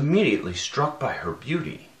 He was immediately struck by her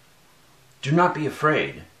beauty. "Do not be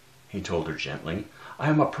afraid," he told her gently. "I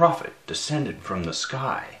am a prophet descended from the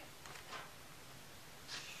sky."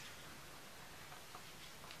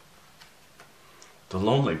 The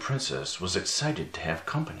lonely princess was excited to have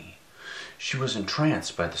company. She was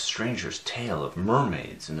entranced by the stranger's tale of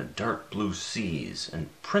mermaids in the dark blue seas and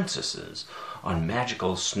princesses on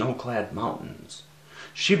magical snow-clad mountains.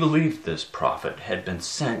 She believed this prophet had been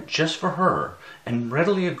sent just for her and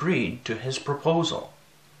readily agreed to his proposal.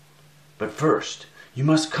 "But first, you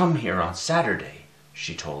must come here on Saturday,"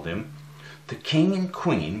 she told him. "The king and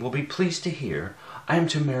queen will be pleased to hear I am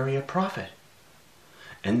to marry a prophet."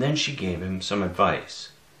 And then she gave him some advice.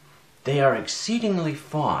 "They are exceedingly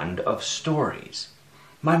fond of stories.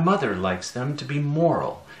 My mother likes them to be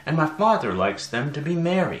moral, and my father likes them to be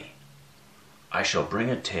merry." "I shall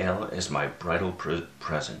bring a tale as my bridal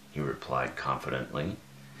present," he replied confidently.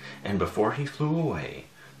 And before he flew away,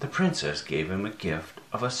 the princess gave him a gift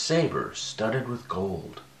of a saber studded with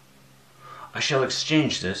gold. "I shall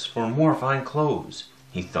exchange this for more fine clothes,"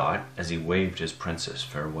 he thought as he waved his princess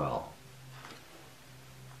farewell.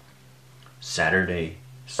 Saturday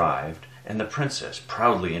arrived, and the princess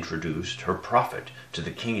proudly introduced her prophet to the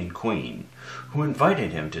king and queen, who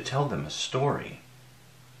invited him to tell them a story.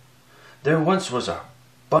 "There once was a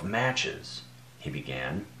bunch of matches," he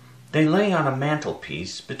began. "They lay on a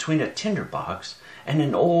mantelpiece between a tinder box and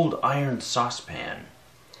an old iron saucepan.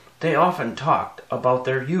 They often talked about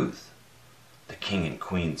their youth." The king and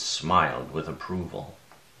queen smiled with approval.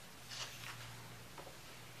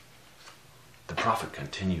 The prophet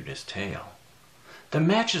continued his tale. "The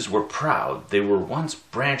matches were proud. They were once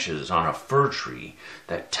branches on a fir tree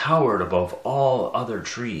that towered above all other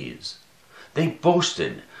trees. They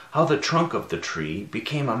boasted how the trunk of the tree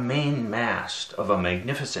became a mainmast of a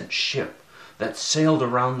magnificent ship that sailed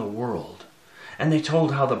around the world, and they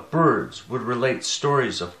told how the birds would relate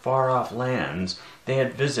stories of far-off lands they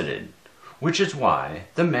had visited, which is why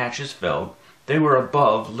the matches felt they were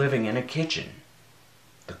above living in a kitchen."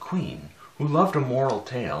 The queen, who loved a moral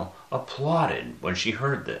tale, applauded when she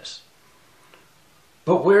heard this.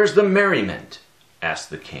 "But where's the merriment?" asked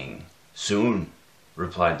the king. "Soon,"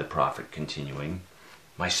 replied the prophet, continuing.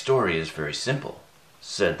 "My story is very simple,"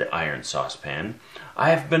 said the iron saucepan. "I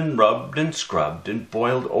have been rubbed and scrubbed and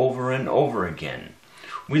boiled over and over again.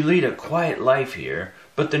 We lead a quiet life here,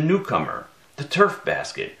 but the newcomer, the turf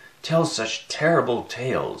basket, tells such terrible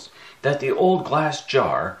tales that the old glass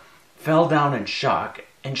jar fell down in shock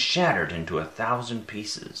and shattered into 1,000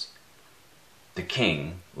 pieces." The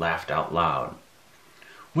king laughed out loud.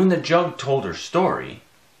 When the jug told her story,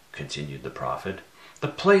 continued the prophet, the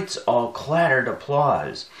plates all clattered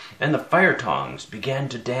applause, and the fire tongs began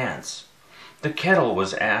to dance. The kettle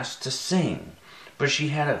was asked to sing, but she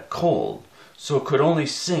had a cold, so could only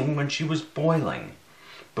sing when she was boiling.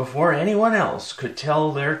 Before anyone else could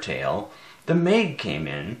tell their tale, the maid came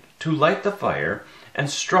in to light the fire and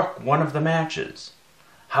struck one of the matches.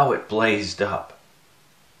 How it blazed up!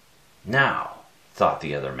 Now, thought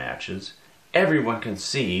the other matches, everyone can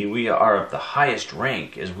see we are of the highest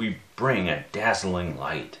rank as we bring a dazzling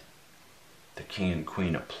light. The king and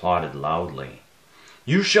queen applauded loudly.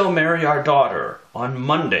 You shall marry our daughter on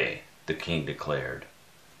Monday, the king declared.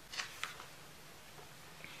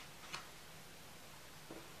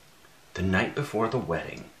 The night before the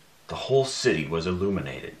wedding, the whole city was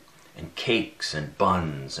illuminated, and cakes and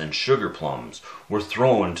buns and sugar plums were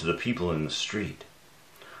thrown to the people in the street.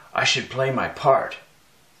 I should play my part,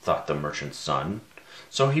 thought the merchant's son,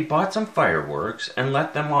 so he bought some fireworks and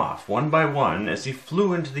let them off one by one as he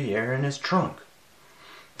flew into the air in his trunk.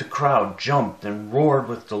 The crowd jumped and roared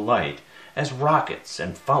with delight as rockets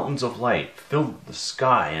and fountains of light filled the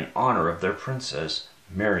sky in honor of their princess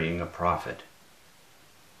marrying a prophet.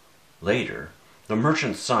 Later, the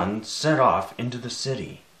merchant's son set off into the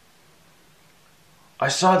city. I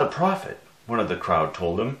saw the prophet, one of the crowd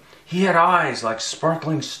told him. He had eyes like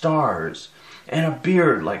sparkling stars and a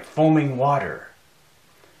beard like foaming water.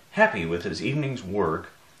 Happy with his evening's work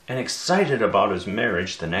and excited about his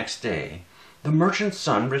marriage the next day, the merchant's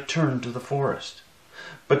son returned to the forest.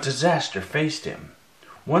 But disaster faced him.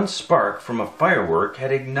 One spark from a firework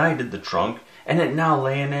had ignited the trunk, and it now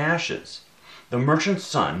lay in ashes. The merchant's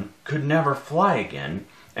son could never fly again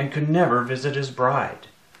and could never visit his bride.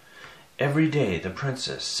 Every day the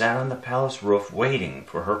princess sat on the palace roof waiting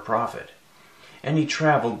for her prophet, and he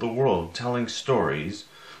traveled the world telling stories,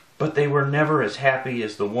 but they were never as happy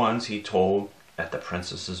as the ones he told at the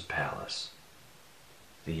princess's palace.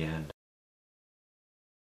 The end.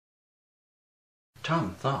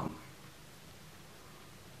 Tom Thumb.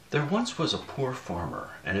 There once was a poor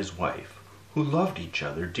farmer and his wife who loved each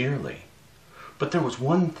other dearly, but there was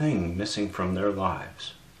one thing missing from their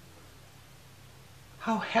lives.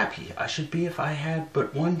 How happy I should be if I had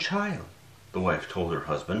but one child, the wife told her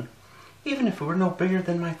husband. Even if it were no bigger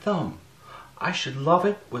than my thumb, I should love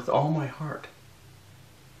it with all my heart.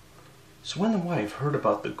 So when the wife heard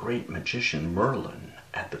about the great magician Merlin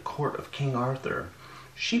at the court of King Arthur,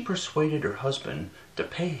 she persuaded her husband to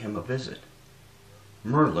pay him a visit.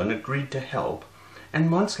 Merlin agreed to help, and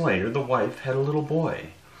months later the wife had a little boy,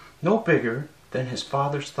 no bigger than his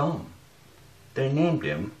father's thumb. They named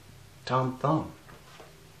him Tom Thumb.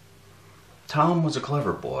 Tom was a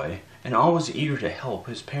clever boy and always eager to help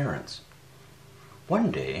his parents.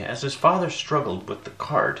 One day, as his father struggled with the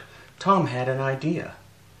cart, Tom had an idea.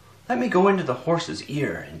 Let me go into the horse's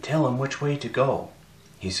ear and tell him which way to go,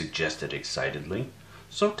 he suggested excitedly.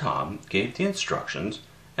 So Tom gave the instructions,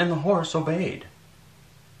 and the horse obeyed.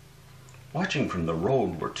 Watching from the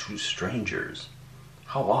road were two strangers.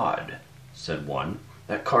 How odd, said one.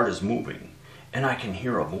 That cart is moving, and I can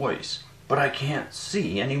hear a voice, but I can't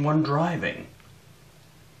see anyone driving.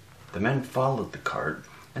 The men followed the cart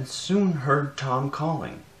and soon heard Tom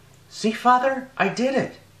calling, See, father, I did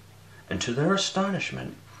it! And to their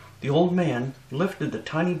astonishment, the old man lifted the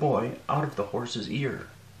tiny boy out of the horse's ear.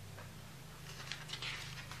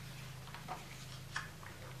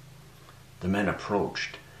 The men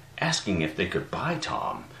approached, asking if they could buy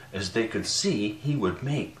Tom, as they could see he would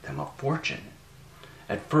make them a fortune.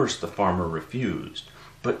 At first the farmer refused,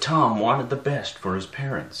 but Tom wanted the best for his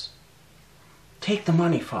parents. Take the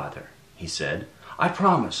money, father, he said. I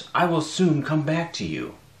promise I will soon come back to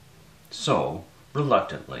you. So,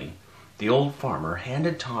 reluctantly, the old farmer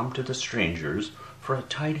handed Tom to the strangers for a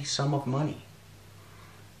tidy sum of money.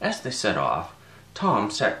 As they set off,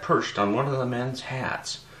 Tom sat perched on one of the men's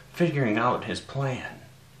hats, figuring out his plan.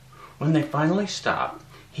 When they finally stopped,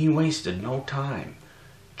 he wasted no time,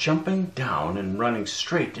 jumping down and running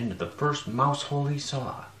straight into the first mouse hole he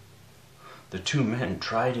saw. The two men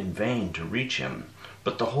tried in vain to reach him,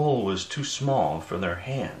 but the hole was too small for their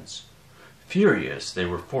hands. Furious, they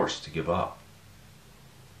were forced to give up.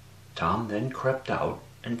 Tom then crept out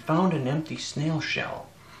and found an empty snail shell,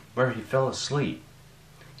 where he fell asleep.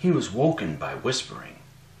 He was woken by whispering.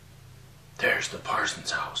 There's the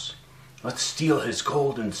parson's house. Let's steal his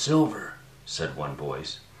gold and silver, said one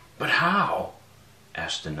voice. But how?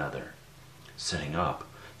 Asked another. Sitting up,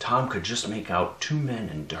 Tom could just make out two men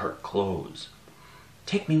in dark clothes.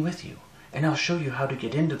 Take me with you, and I'll show you how to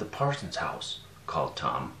get into the parson's house, called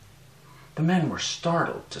Tom. The men were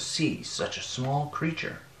startled to see such a small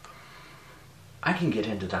creature. I can get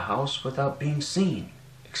into the house without being seen,"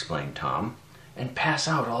 explained Tom, "and pass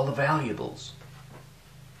out all the valuables."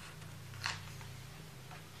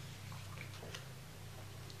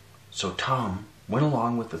 So Tom went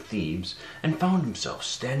along with the thieves and found himself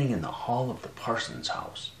standing in the hall of the parson's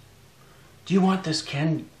house. "Do you want this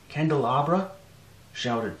candelabra?"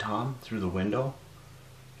 shouted Tom through the window.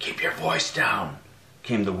 "Keep your voice down,"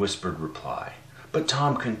 came the whispered reply, but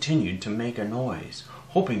Tom continued to make a noise,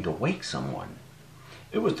 hoping to wake someone.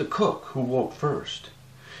 It was the cook who woke first.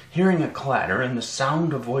 Hearing a clatter and the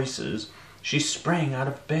sound of voices, she sprang out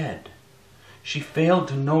of bed. She failed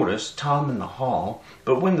to notice Tom in the hall,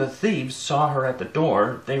 but when the thieves saw her at the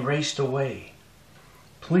door, they raced away.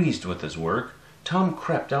 Pleased with his work, Tom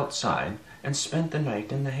crept outside and spent the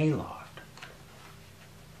night in the hayloft.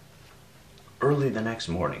 Early the next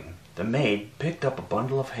morning, the maid picked up a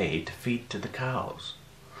bundle of hay to feed to the cows.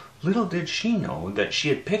 Little did she know that she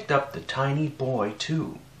had picked up the tiny boy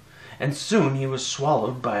too, and soon he was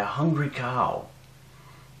swallowed by a hungry cow.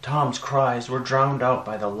 Tom's cries were drowned out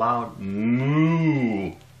by the loud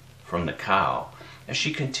moo from the cow as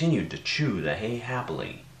she continued to chew the hay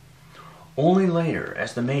happily. Only later,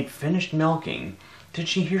 as the maid finished milking, did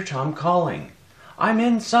she hear Tom calling, "I'm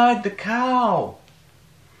inside the cow!"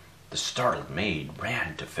 The startled maid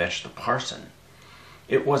ran to fetch the parson.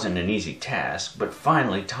 It wasn't an easy task, but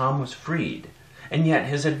finally Tom was freed, and yet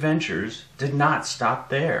his adventures did not stop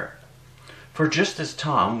there. For just as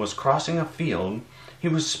Tom was crossing a field, he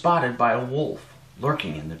was spotted by a wolf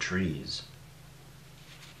lurking in the trees.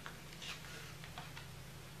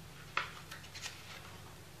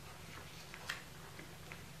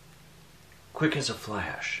 Quick as a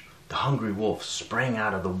flash, the hungry wolf sprang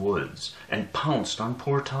out of the woods and pounced on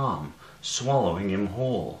poor Tom, swallowing him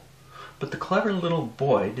whole. But the clever little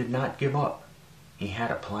boy did not give up. He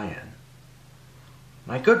had a plan.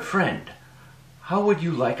 "My good friend, how would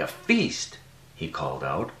you like a feast?" he called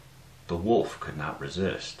out. The wolf could not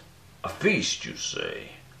resist. "A feast, you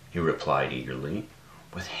say?" he replied eagerly.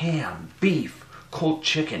 "With ham, beef, cold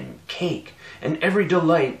chicken, cake, and every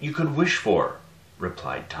delight you could wish for,"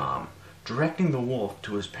 replied Tom, directing the wolf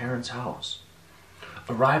to his parents' house.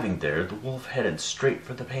 Arriving there, the wolf headed straight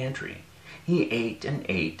for the pantry. He ate and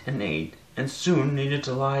ate and ate, and soon needed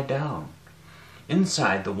to lie down.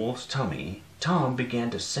 Inside the wolf's tummy, Tom began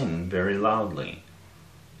to sing very loudly.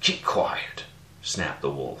 "Keep quiet," snapped the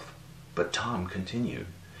wolf. But Tom continued,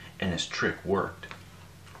 and his trick worked.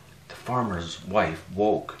 The farmer's wife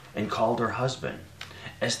woke and called her husband.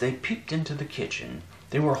 As they peeped into the kitchen,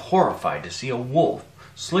 they were horrified to see a wolf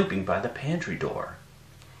sleeping by the pantry door.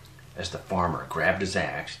 As the farmer grabbed his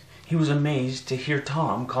axe, he was amazed to hear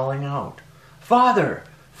Tom calling out, "Father!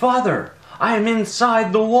 Father! I am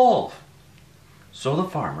inside the wolf!" So the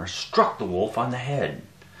farmer struck the wolf on the head.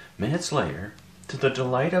 Minutes later, to the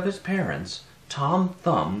delight of his parents, Tom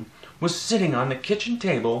Thumb was sitting on the kitchen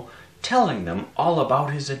table telling them all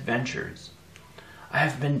about his adventures. "I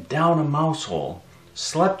have been down a mouse hole,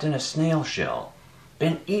 slept in a snail shell,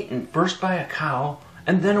 been eaten first by a cow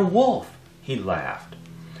and then a wolf," he laughed.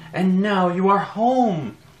 "And now you are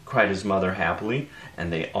home," cried his mother happily,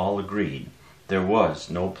 and they all agreed there was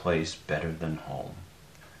no place better than home.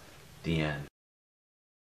 The end.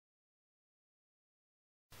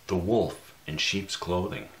 The Wolf in Sheep's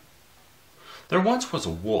Clothing. There once was a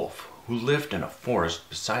wolf who lived in a forest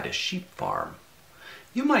beside a sheep farm.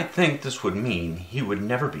 You might think this would mean he would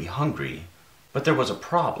never be hungry, but there was a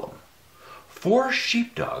problem. 4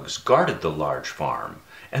 sheepdogs guarded the large farm,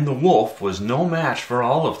 and the wolf was no match for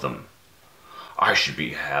all of them. "I should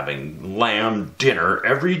be having lamb dinner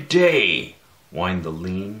every day," whined the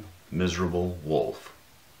lean, miserable wolf.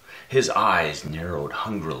 His eyes narrowed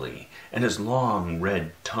hungrily, and his long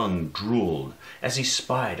red tongue drooled as he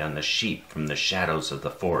spied on the sheep from the shadows of the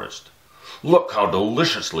forest. "Look how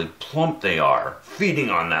deliciously plump they are, feeding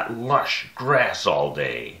on that lush grass all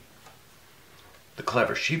day." The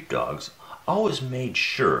clever sheepdogs always made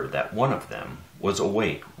sure that one of them was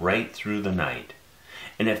awake right through the night,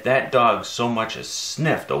 and if that dog so much as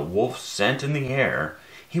sniffed a wolf's scent in the air,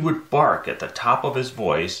 he would bark at the top of his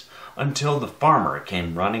voice until the farmer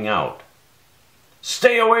came running out.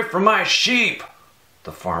 "Stay away from my sheep!"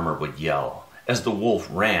 the farmer would yell, as the wolf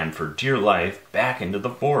ran for dear life back into the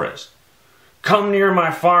forest. "Come near my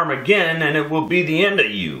farm again and it will be the end of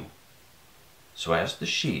you." So as the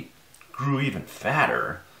sheep grew even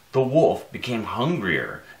fatter, the wolf became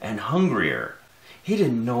hungrier and hungrier. He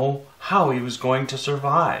didn't know how he was going to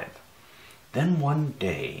survive. Then one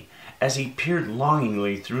day, as he peered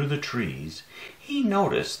longingly through the trees, he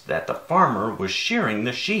noticed that the farmer was shearing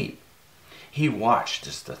the sheep. He watched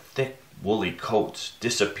as the thick, woolly coats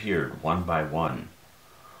disappeared one by one.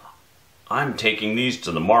 "I'm taking these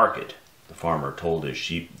to the market," the farmer told his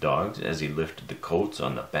sheepdogs as he lifted the coats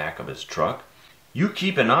on the back of his truck. "You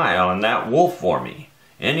keep an eye on that wolf for me.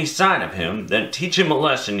 Any sign of him, then teach him a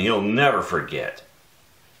lesson he'll never forget."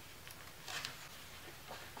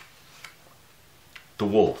 The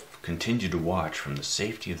wolf continued to watch from the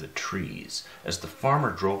safety of the trees as the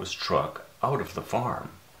farmer drove his truck out of the farm.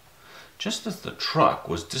 Just as the truck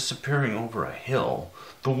was disappearing over a hill,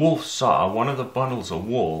 the wolf saw one of the bundles of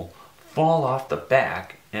wool fall off the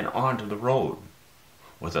back and onto the road.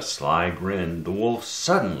 With a sly grin, the wolf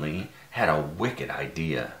suddenly had a wicked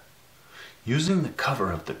idea. Using the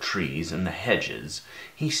cover of the trees and the hedges,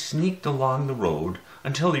 he sneaked along the road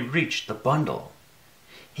until he reached the bundle.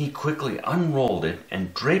 He quickly unrolled it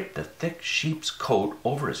and draped the thick sheep's coat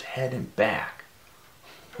over his head and back.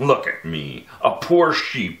 "Look at me, a poor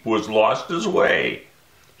sheep was lost his way."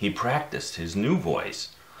 He practiced his new voice.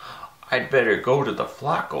 "I'd better go to the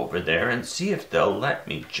flock over there and see if they'll let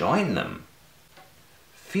me join them."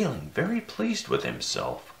 Feeling very pleased with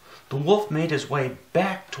himself, the wolf made his way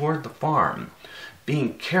back toward the farm,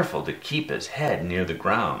 being careful to keep his head near the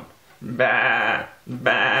ground. "Bah!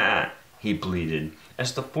 Bah!" he bleated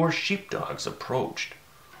as the 4 sheepdogs approached,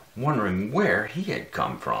 wondering where he had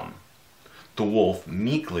come from. The wolf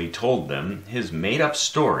meekly told them his made-up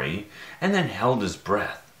story and then held his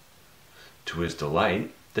breath. To his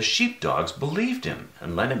delight, the sheepdogs believed him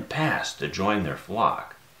and let him pass to join their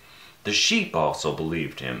flock. The sheep also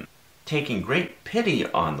believed him, taking great pity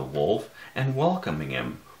on the wolf and welcoming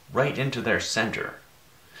him right into their center.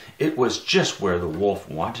 It was just where the wolf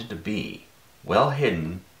wanted to be, well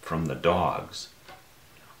hidden from the dogs.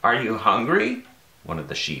 "Are you hungry?" one of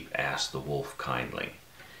the sheep asked the wolf kindly.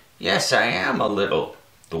 "Yes, I am a little,"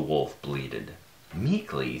 the wolf bleated,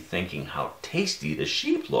 meekly thinking how tasty the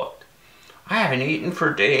sheep looked. "I haven't eaten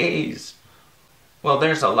for days." "Well,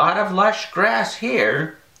 there's a lot of lush grass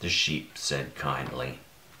here," the sheep said kindly.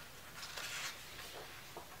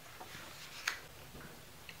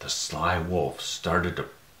 The sly wolf started to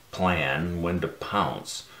plan when to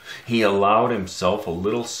pounce. He allowed himself a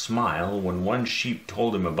little smile when one sheep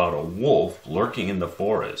told him about a wolf lurking in the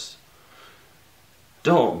forest.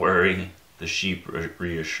 "Don't worry," the sheep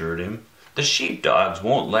reassured him. "The sheepdogs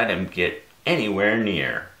won't let him get anywhere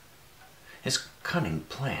near." His cunning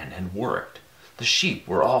plan had worked. The sheep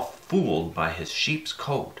were all fooled by his sheep's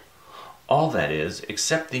coat. All that is,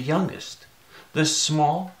 except the youngest. The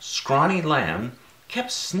small, scrawny lamb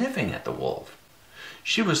kept sniffing at the wolf.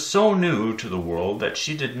 She was so new to the world that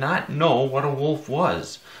she did not know what a wolf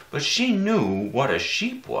was, but she knew what a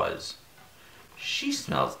sheep was. "She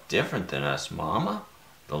smells different than us, Mama,"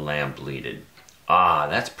 the lamb bleated. "Ah,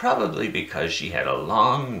 that's probably because she had a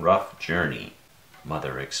long, rough journey,"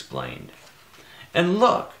 Mother explained. "And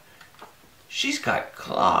look, she's got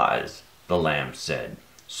claws," the lamb said,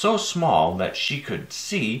 so small that she could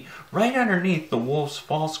see right underneath the wolf's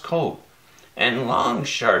false coat, "and long,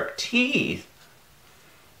 sharp teeth."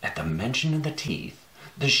 At the mention of the teeth,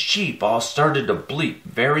 the sheep all started to bleat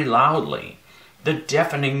very loudly. The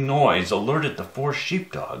deafening noise alerted the 4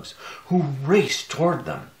 sheepdogs, who raced toward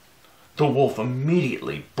them. The wolf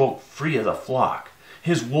immediately broke free of the flock,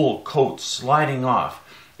 his wool coat sliding off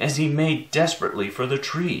as he made desperately for the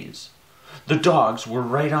trees. The dogs were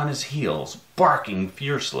right on his heels, barking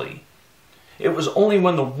fiercely. It was only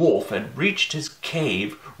when the wolf had reached his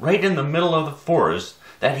cave right in the middle of the forest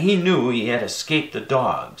that he knew he had escaped the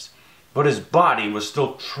dogs, but his body was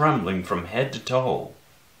still trembling from head to toe.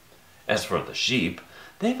 As for the sheep,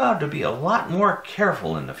 they vowed to be a lot more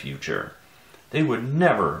careful in the future. They would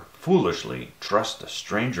never foolishly trust a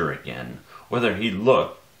stranger again, whether he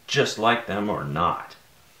looked just like them or not.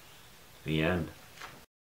 The end.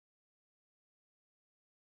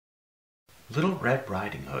 Little Red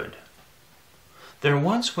Riding Hood. There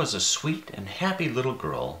once was a sweet and happy little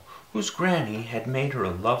girl whose granny had made her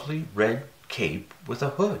a lovely red cape with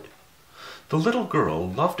a hood. The little girl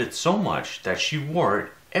loved it so much that she wore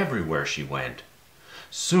it everywhere she went.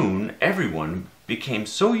 Soon everyone became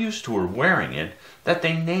so used to her wearing it that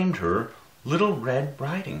they named her Little Red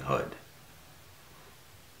Riding Hood.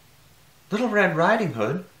 "Little Red Riding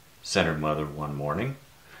Hood," said her mother one morning,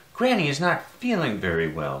 "Granny is not feeling very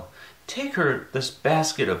well. Take her this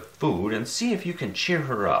basket of food and see if you can cheer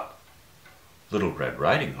her up." Little Red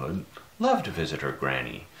Riding Hood loved to visit her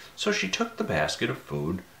granny, so she took the basket of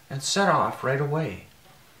food and set off right away.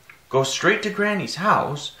 "Go straight to Granny's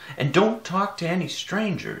house and don't talk to any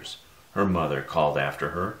strangers," her mother called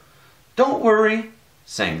after her. "Don't worry,"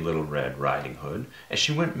 sang Little Red Riding Hood as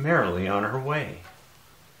she went merrily on her way.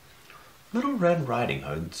 Little Red Riding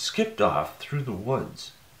Hood skipped off through the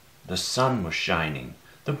woods. The sun was shining,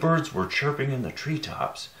 the birds were chirping in the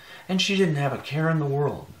treetops, and she didn't have a care in the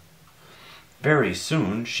world. Very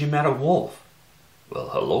soon she met a wolf.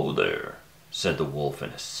 "Well, hello there," said the wolf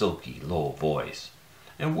in a silky, low voice.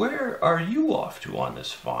 "And where are you off to on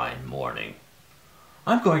this fine morning?"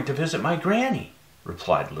 "I'm going to visit my granny,"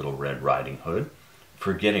 replied Little Red Riding Hood,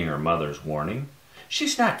 forgetting her mother's warning.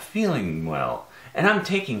 "She's not feeling well, and I'm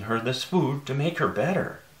taking her this food to make her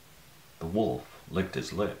better." The wolf licked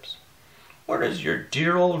his lips. "Where does your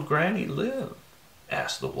dear old granny live?"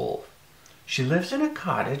 asked the wolf. "She lives in a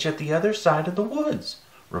cottage at the other side of the woods,"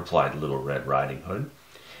 replied Little Red Riding Hood.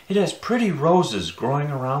 "It has pretty roses growing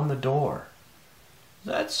around the door."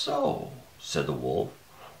 "That's so," said the wolf.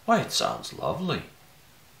 "Why, it sounds lovely."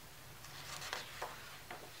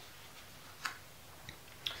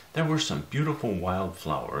 There were some beautiful wild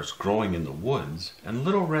flowers growing in the woods, and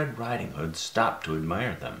Little Red Riding Hood stopped to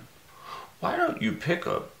admire them. "Why don't you pick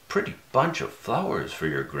a pretty bunch of flowers for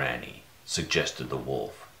your granny?" suggested the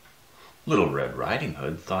wolf. Little Red Riding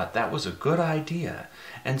Hood thought that was a good idea,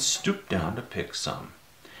 and stooped down to pick some.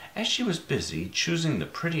 As she was busy choosing the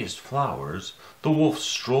prettiest flowers, the wolf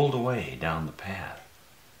strolled away down the path.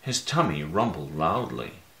 His tummy rumbled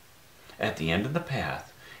loudly. At the end of the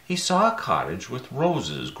path, he saw a cottage with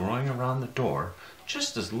roses growing around the door,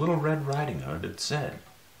 just as Little Red Riding Hood had said.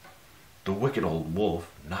 The wicked old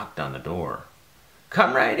wolf knocked on the door.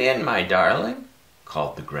 "Come right in, my darling,"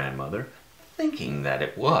 called the grandmother, thinking that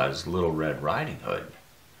it was Little Red Riding Hood.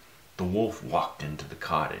 The wolf walked into the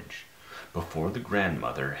cottage. Before the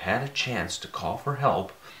grandmother had a chance to call for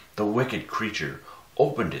help, the wicked creature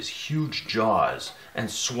opened his huge jaws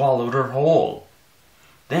and swallowed her whole.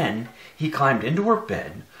 Then he climbed into her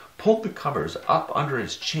bed, pulled the covers up under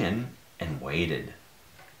his chin, and waited.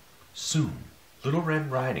 Soon Little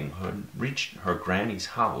Red Riding Hood reached her granny's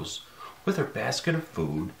house with her basket of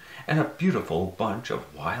food and a beautiful bunch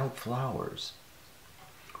of wild flowers.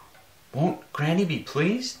 "Won't Granny be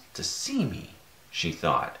pleased to see me?" she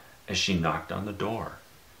thought as she knocked on the door.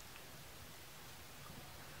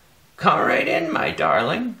 "Come right in, my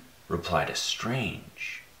darling," replied a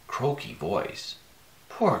strange, croaky voice.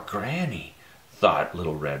 "Poor Granny," thought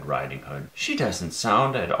Little Red Riding Hood. "She doesn't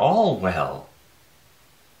sound at all well."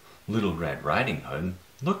 Little Red Riding Hood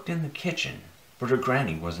looked in the kitchen, but her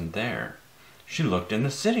granny wasn't there. She looked in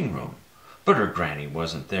the sitting room, but her granny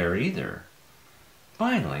wasn't there either.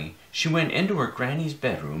 Finally, she went into her granny's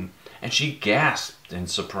bedroom, and she gasped in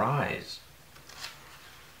surprise.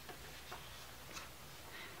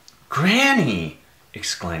 "Granny!"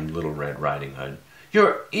 exclaimed Little Red Riding Hood.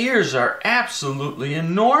 "Your ears are absolutely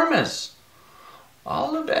enormous."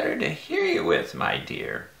 "All the better to hear you with, my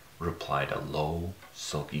dear," replied a low,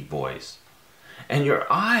 sulky voice. "And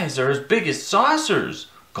your eyes are as big as saucers,"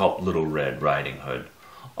 gulped Little Red Riding Hood.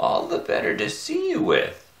 "All the better to see you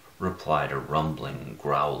with," replied a rumbling,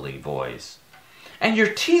 growly voice. "And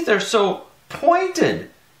your teeth are so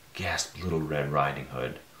pointed," gasped Little Red Riding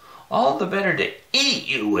Hood. "All the better to eat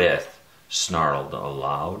you with," snarled a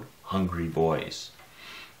loud, hungry voice.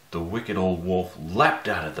 The wicked old wolf leapt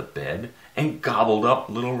out of the bed and gobbled up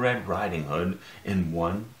Little Red Riding Hood in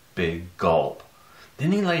one big gulp.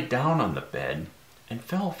 Then he lay down on the bed and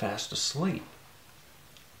fell fast asleep.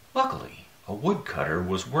 Luckily, a woodcutter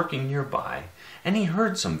was working nearby, and he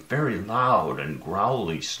heard some very loud and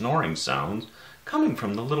growly snoring sounds coming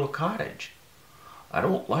from the little cottage. "I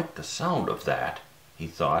don't like the sound of that," he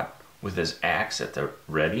thought. With his axe at the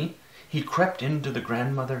ready, he crept into the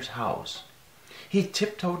grandmother's house. He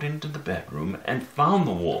tiptoed into the bedroom and found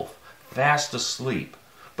the wolf fast asleep,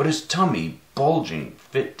 but his tummy bulging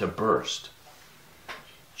fit to burst.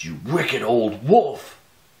 "You wicked old wolf!"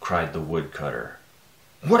 cried the woodcutter.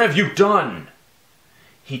 "What have you done?"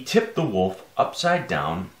 He tipped the wolf upside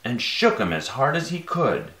down and shook him as hard as he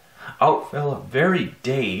could. Out fell a very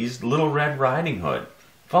dazed Little Red Riding Hood,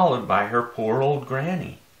 followed by her poor old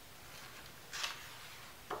granny.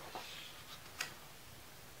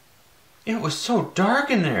 "It was so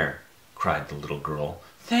dark in there," cried the little girl.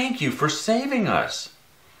 "Thank you for saving us."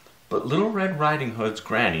 But Little Red Riding Hood's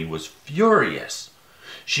granny was furious.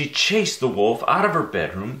 She chased the wolf out of her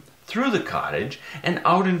bedroom, through the cottage, and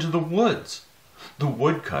out into the woods. The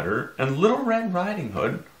woodcutter and Little Red Riding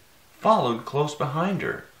Hood followed close behind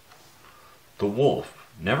her. The wolf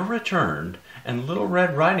never returned, and Little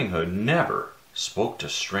Red Riding Hood never spoke to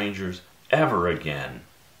strangers ever again.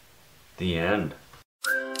 The end.